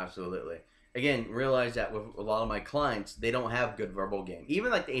 physical, absolutely. Again, realize that with a lot of my clients, they don't have good verbal game.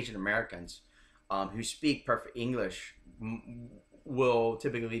 Even like the Asian Americans who speak perfect English will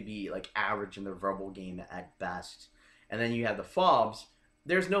typically be like average in their verbal game at best. And then you have the FOBs.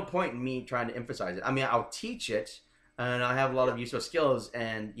 There's no point in me trying to emphasize it. I mean, I'll teach it, and I have a lot of useful skills.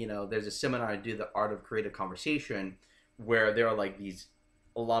 And you know, there's a seminar I do, the Art of Creative Conversation, where there are like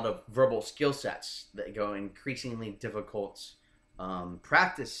a lot of verbal skill sets that go increasingly difficult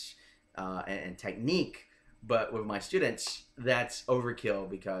practice and technique. But with my students, that's overkill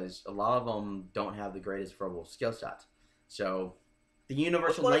because a lot of them don't have the greatest verbal skill set. So the What's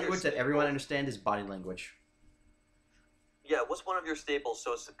universal one of your language that everyone staples? understands is body language. Yeah, what's one of your staples?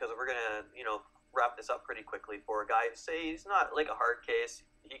 So, because we're gonna, wrap this up pretty quickly. For a guy, say he's not like a hard case,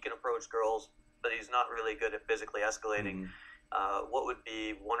 he can approach girls, but he's not really good at physically escalating. Mhm. What would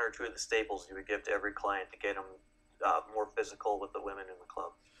be one or two of the staples you would give to every client to get him more physical with the women in the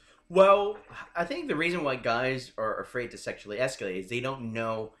club? Well, I think the reason why guys are afraid to sexually escalate is they don't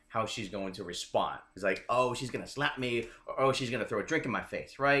know how she's going to respond. It's like, oh, she's going to slap me, or oh, she's going to throw a drink in my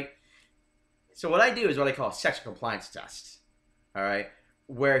face, right? So what I do is what I call a sexual compliance test, all right,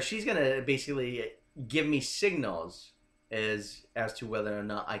 where she's going to basically give me signals as to whether or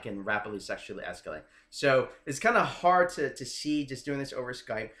not I can rapidly sexually escalate. So it's kind of hard to see just doing this over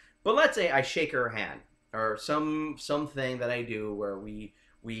Skype. But let's say I shake her hand or something that I do where we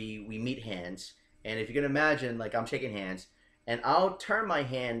meet hands, and if you can imagine, like I'm shaking hands, and I'll turn my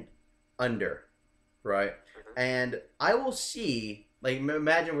hand under, right, Mm-hmm. and I will see, like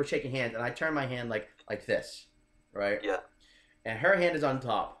imagine we're shaking hands, and I turn my hand like this, right, Yeah, and her hand is on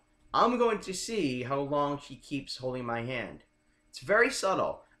top. I'm going to see how long she keeps holding my hand. It's very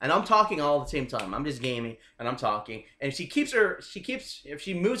subtle. And I'm talking all at the same time. I'm just gaming and I'm talking. And if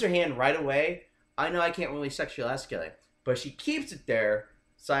she moves her hand right away, I know I can't really sexually escalate. But she keeps it there,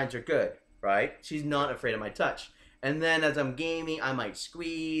 signs are good, right? She's not afraid of my touch. And then as I'm gaming, I might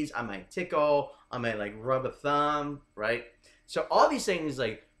squeeze, I might tickle, I might like rub a thumb, right? So all these things,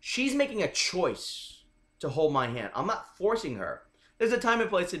 like she's making a choice to hold my hand. I'm not forcing her. There's a time and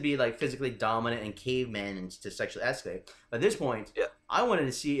place to be like physically dominant and caveman and to sexually escalate. But at this point, yeah, I wanted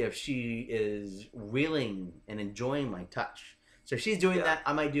to see if she is willing and enjoying my touch. So if she's doing yeah, that,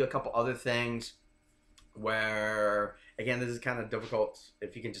 I might do a couple other things where, again, this is kind of difficult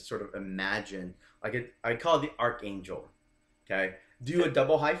if you can just sort of imagine. Like I call it the archangel. Okay, do a okay,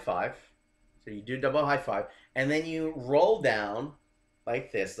 double high five. So you do a double high five, and then you roll down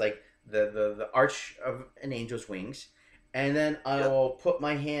like this, like the arch of an angel's wings, and then I yeah, will put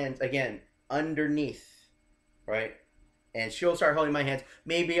my hands again underneath, right? And she'll start holding my hands.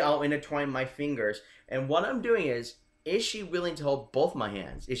 Maybe I'll intertwine my fingers. And what I'm doing is she willing to hold both my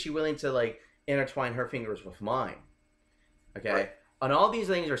hands? Is she willing to like intertwine her fingers with mine? Okay. right, And all these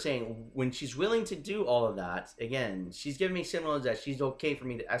things are saying when she's willing to do all of that, again, she's giving me signals that she's okay for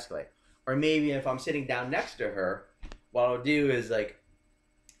me to escalate. Or maybe if I'm sitting down next to her, what I'll do is like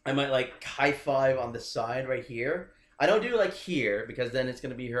I might like high five on the side right here. I don't do like here because then it's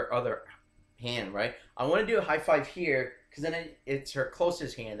gonna be her other hand, right? I want to do a high five here because then it's her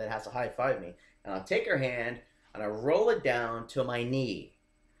closest hand that has to high five me. And I'll take her hand and I roll it down to my knee,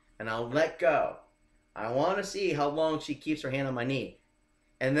 and I'll let go. I want to see how long she keeps her hand on my knee.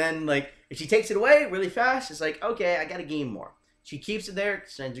 And then, like, if she takes it away really fast, it's like, okay, I got to gain more. She keeps it there,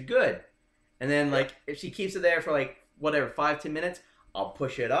 sends you good. And then, yeah, like, if she keeps it there for, like, whatever, 5, 10 minutes, I'll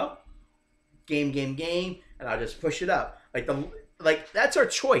push it up, game, and I'll just push it up. Like that's her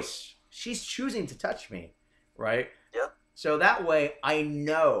choice. She's choosing to touch me, right? yeah. So that way I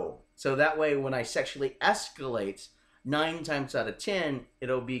know. So that way when I sexually escalate, 9 times out of 10,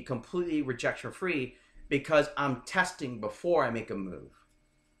 it'll be completely rejection free because I'm testing before I make a move.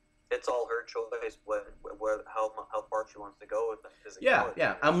 It's all her choice. How far she wants to go with the Yeah, physicality.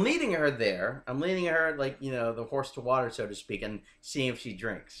 yeah. I'm leading her there. I'm leading her like, the horse to water, so to speak, and seeing if she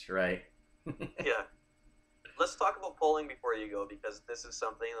drinks, right? Yeah. Let's talk about polling before you go, because this is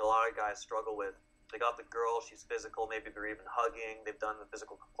something a lot of guys struggle with. They got the girl, she's physical, maybe they're even hugging, they've done the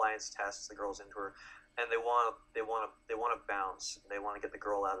physical compliance tests, the girl's into her, and they want to bounce, they want to get the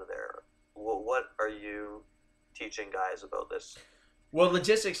girl out of there. What are you teaching guys about this? Well,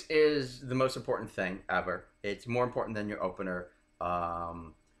 logistics is the most important thing ever. It's more important than your opener.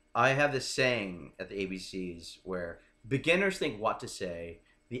 Um, I have this saying at the ABCs where beginners think what to say,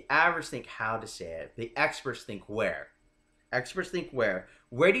 the average think how to say it, the experts think where. Experts think where.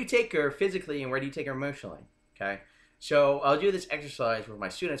 Where do you take her physically and where do you take her emotionally? Okay. So I'll do this exercise with my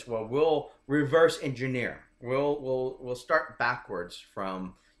students where we'll reverse engineer. We'll start backwards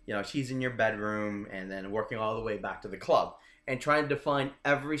from she's in your bedroom and then working all the way back to the club and trying to define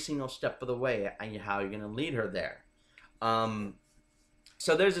every single step of the way and how you're going to lead her there. Um,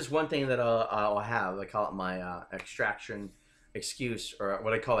 so there's this one thing that I'll have. I call it my extraction excuse, or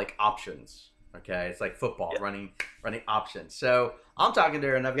what I call like options. Okay, it's like football, Yeah, running options. So I'm talking to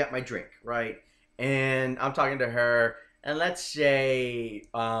her and I've got my drink, right? And I'm talking to her, and let's say,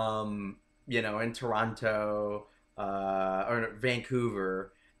 in Toronto or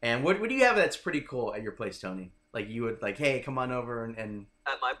Vancouver. And what do you have that's pretty cool at your place, Tony? Like you would like, hey, come on over and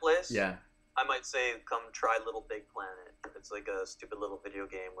At my place, Yeah. I might say come try Little Big Planet. It's like a stupid little video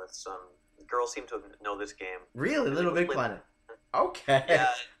game with some girls seem to know this game. Really, They Little both Big play. Planet. Okay. Yeah,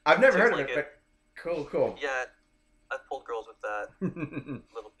 I've never seems heard of like it, it. but cool, cool. Yeah, I've pulled girls with that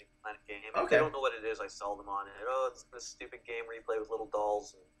Little Big Planet game. If they Okay. don't know what it is, I sell them on it. Oh, it's this stupid game where you play with little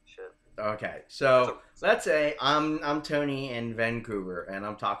dolls and shit. Okay. It's a So let's say I'm Tony in Vancouver and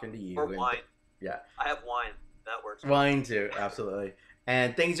I'm talking to or you and wine. yeah, I have wine. That works for me. wine too, absolutely.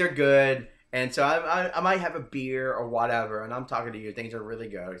 And things are good. And so I might have a beer or whatever, and I'm talking to you. Things are really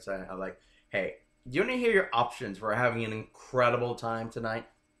good. So I'm like, hey, do you want to hear your options? We're having an incredible time tonight.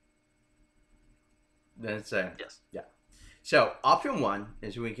 Then it's Yes. yeah. So option one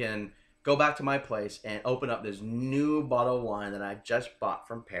is we can go back to my place and open up this new bottle of wine that I just bought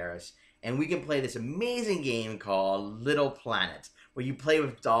from Paris, and we can play this amazing game called Little Planet, where you play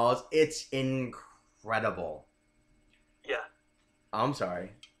with dolls. It's incredible. Yeah. I'm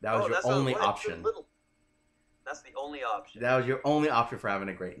sorry, that was Oh, your that's only what? option. Little. That's the only option. That was your only option for having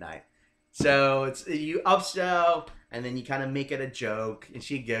a great night. So it's you upsell, and then you kind of make it a joke, and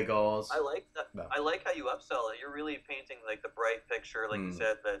she giggles. I like that. No. I like how you upsell it. You're really painting like the bright picture, like you Mm.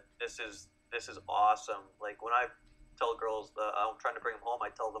 said, that this is awesome. Like when I tell girls that I'm trying to bring them home, I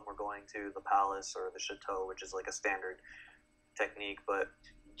tell them we're going to the Palace or the Chateau, which is like a standard technique. But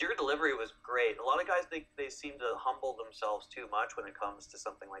your delivery was great. A lot of guys they seem to humble themselves too much when it comes to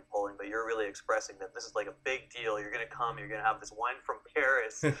something like polling, but you're really expressing that this is like a big deal. You're gonna come. You're gonna have this wine from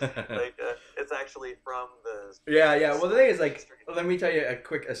Paris. Like it's actually from the Yeah, yeah. Well, the thing is, like, history. let me tell you a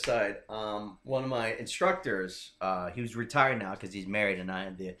quick aside. One of my instructors, he was retired now because he's married, and I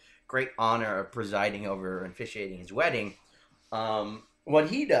had the great honor of presiding over and officiating his wedding. What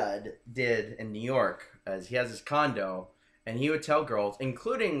he did in New York is he has his condo, and he would tell girls,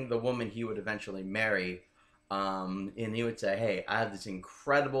 including the woman he would eventually marry, and he would say, "Hey, I have this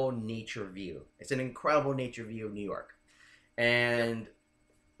incredible nature view. It's an incredible nature view of New York," and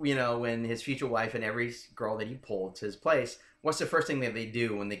you know, when his future wife and every girl that he pulled to his place, what's the first thing that they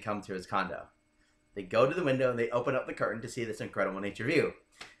do when they come to his condo? They go to the window and they open up the curtain to see this incredible nature view.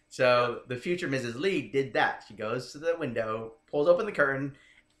 So the future Mrs. Lee did that. She goes to the window, pulls open the curtain,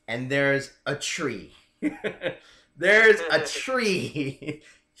 and there's a tree. There's a tree.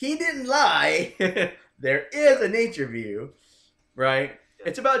 He didn't lie. There is a nature view, right?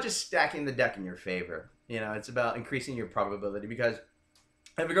 It's about just stacking the deck in your favor. You know, it's about increasing your probability because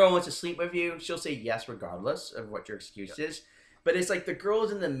if a girl wants to sleep with you, she'll say yes regardless of what your excuse is. But it's like the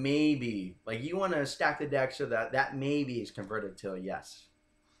girl's in the maybe. Like you want to stack the deck so that that maybe is converted to a yes.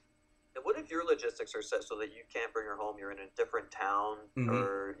 And what if your logistics are set so that you can't bring her home? You're in a different town, Mhm.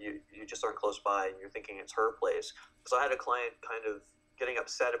 or you just aren't close by, and you're thinking it's her place. Because I had a client kind of getting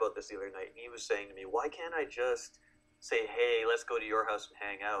upset about this the other night, and he was saying to me, "Why can't I just say, hey, let's go to your house and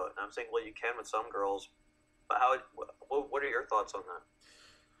hang out?" And I'm saying, "Well, you can with some girls, but how? What are your thoughts on that?"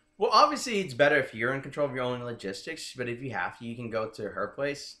 Well, obviously, it's better if you're in control of your own logistics. But if you have to, you can go to her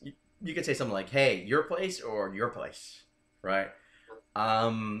place. You could say something like, "Hey, your place or your place," right?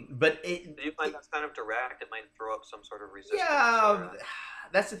 But Do you find that's kind of direct? It might throw up some sort of resistance. yeah, Or,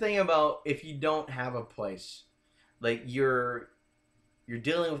 that's the thing about if you don't have a place, like you're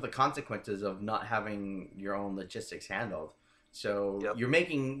dealing with the consequences of not having your own logistics handled. So Yep.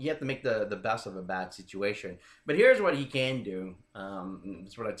 you have to make the best of a bad situation. But here's what he can do.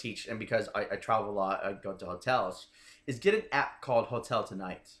 It's what I teach, and because I travel a lot, I go to hotels. Is get an app called Hotel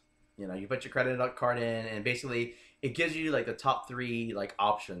Tonight. You know, you put your credit card in, and basically it gives you like the top three like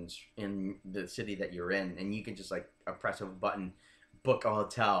options in the city that you're in, and you can just like press a button, book a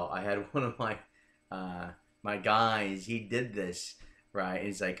hotel. I had one of my guys. He did this. Right,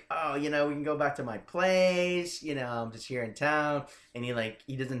 he's like, oh, you know, we can go back to my place. You know, I'm just here in town, and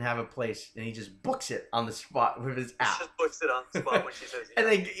he doesn't have a place, and he just books it on the spot with his app. just puts it on the spot when she says, And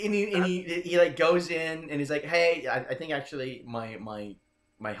yeah. like, he like goes in, and he's like, hey, I think actually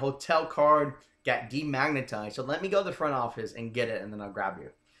my hotel card got demagnetized, so let me go to the front office and get it, and then I'll grab you.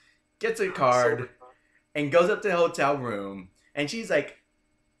 Gets a card and goes up to the hotel room, and she's like,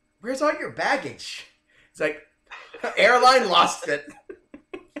 where's all your baggage? It's like, airline lost it.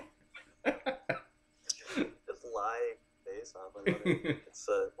 Just lie face off. I love it. It's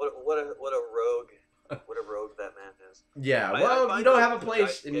what a rogue that man is. Yeah, I well, find you don't that have a the place,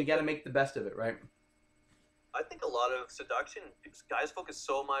 guys and you get- got to make the best of it, right? I think a lot of seduction guys focus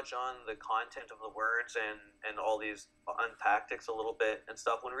so much on the content of the words and all these tactics a little bit and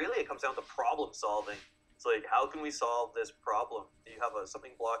stuff. When really it comes down to problem solving. It's like, how can we solve this problem? Do you have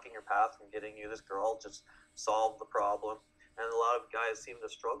something blocking your path from getting you this girl? Just solve the problem. And a lot of guys seem to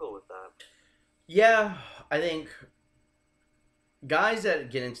struggle with that. Yeah, I think guys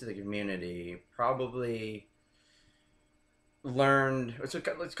that get into the community probably learned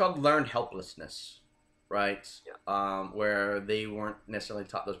it's called learned helplessness, right? Yeah. Where they weren't necessarily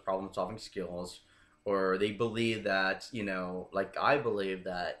taught those problem solving skills, or they believe that, like I believe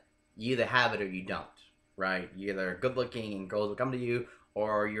that you either have it or you don't, right? You're either good looking and girls will come to you,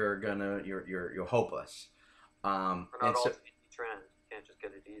 or you're hopeless. We're And not all so Tran. Can't just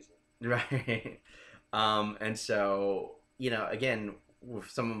get it easy. right. And so, again, with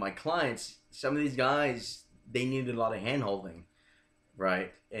some of my clients, some of these guys, they needed a lot of hand holding,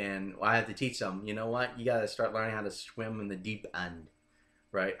 right? And I had to teach them, you know what? You got to start learning how to swim in the deep end,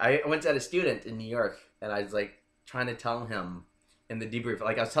 right? I went to had a student in New York, and I was like trying to tell him in the debrief,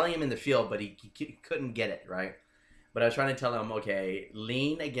 like I was telling him in the field, but he couldn't get it, right? But I was trying to tell him, okay,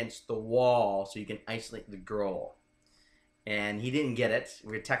 lean against the wall so you can isolate the girl. And he didn't get it.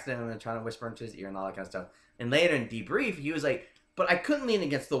 We were texting him and trying to whisper into his ear and all that kind of stuff. And later in debrief, he was like, but I couldn't lean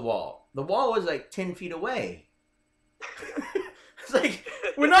against the wall. The wall was like 10 feet away. It's like,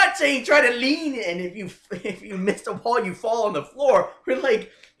 we're not saying try to lean, and if you miss the wall, you fall on the floor. We're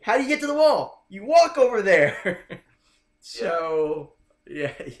like, how do you get to the wall? You walk over there. So,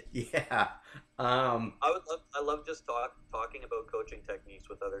 yeah. I love just talking about coaching techniques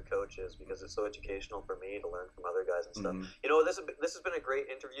with other coaches because it's so educational for me to learn from other guys and stuff. Mm-hmm. This has been a great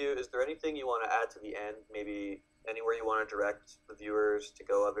interview. Is there anything you want to add to the end? Maybe anywhere you want to direct the viewers to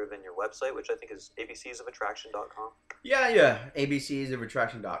go other than your website, which I think is abcsofattraction.com? Yeah.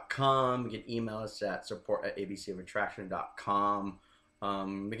 abcsofattraction.com. You can email us at support@abcofattraction.com.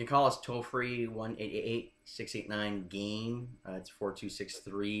 You can call us toll free 1-888-689-GAME. It's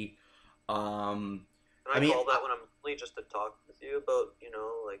 4263. Can I call that when I'm only just to talk with you about,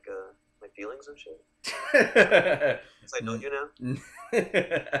 my feelings and shit? Because I know you now.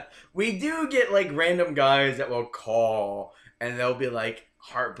 We do get like random guys that will call and they'll be like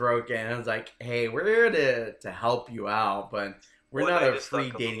heartbroken. And it's like, hey, we're here to help you out, but we're not a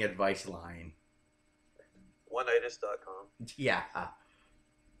free dating advice line. oneitis.com. Yeah.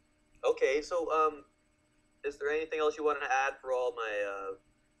 Okay, so is there anything else you wanted to add for all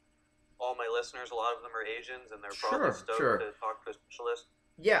my listeners? A lot of them are Asians, and they're probably stoked to talk to a specialist.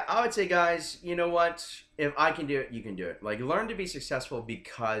 Yeah, I would say, guys, you know what? If I can do it, you can do it. Like, learn to be successful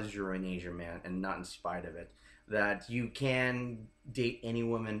because you're an Asian man and not in spite of it. That you can date any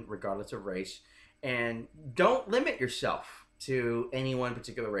woman regardless of race. And don't limit yourself to any one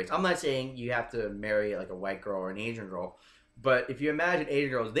particular race. I'm not saying you have to marry like a white girl or an Asian girl. But if you imagine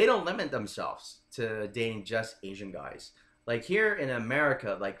Asian girls, they don't limit themselves to dating just Asian guys. Like here in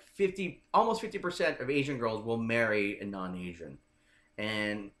America, like almost 50% of Asian girls will marry a non-Asian.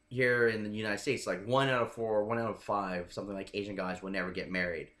 And here in the United States, like 1 out of 4, 1 out of 5, something like Asian guys will never get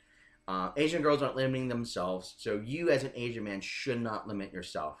married. Asian girls aren't limiting themselves, so you as an Asian man should not limit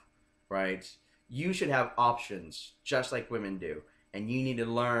yourself, right? You should have options, just like women do. And you need to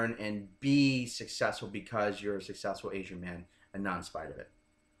learn and be successful because you're a successful Asian man and not in spite of it.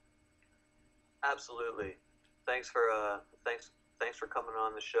 Absolutely. Thanks for coming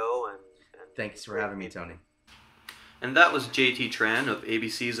on the show and thanks for having me, Tony. And that was JT Tran of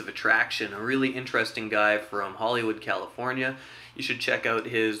ABCs of Attraction, a really interesting guy from Hollywood, California. You should check out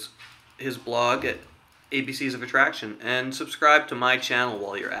his blog at ABCs of Attraction and subscribe to my channel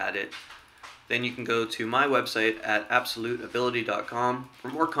while you're at it. Then you can go to my website at absoluteability.com for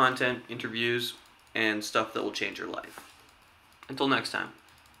more content, interviews, and stuff that will change your life. Until next time.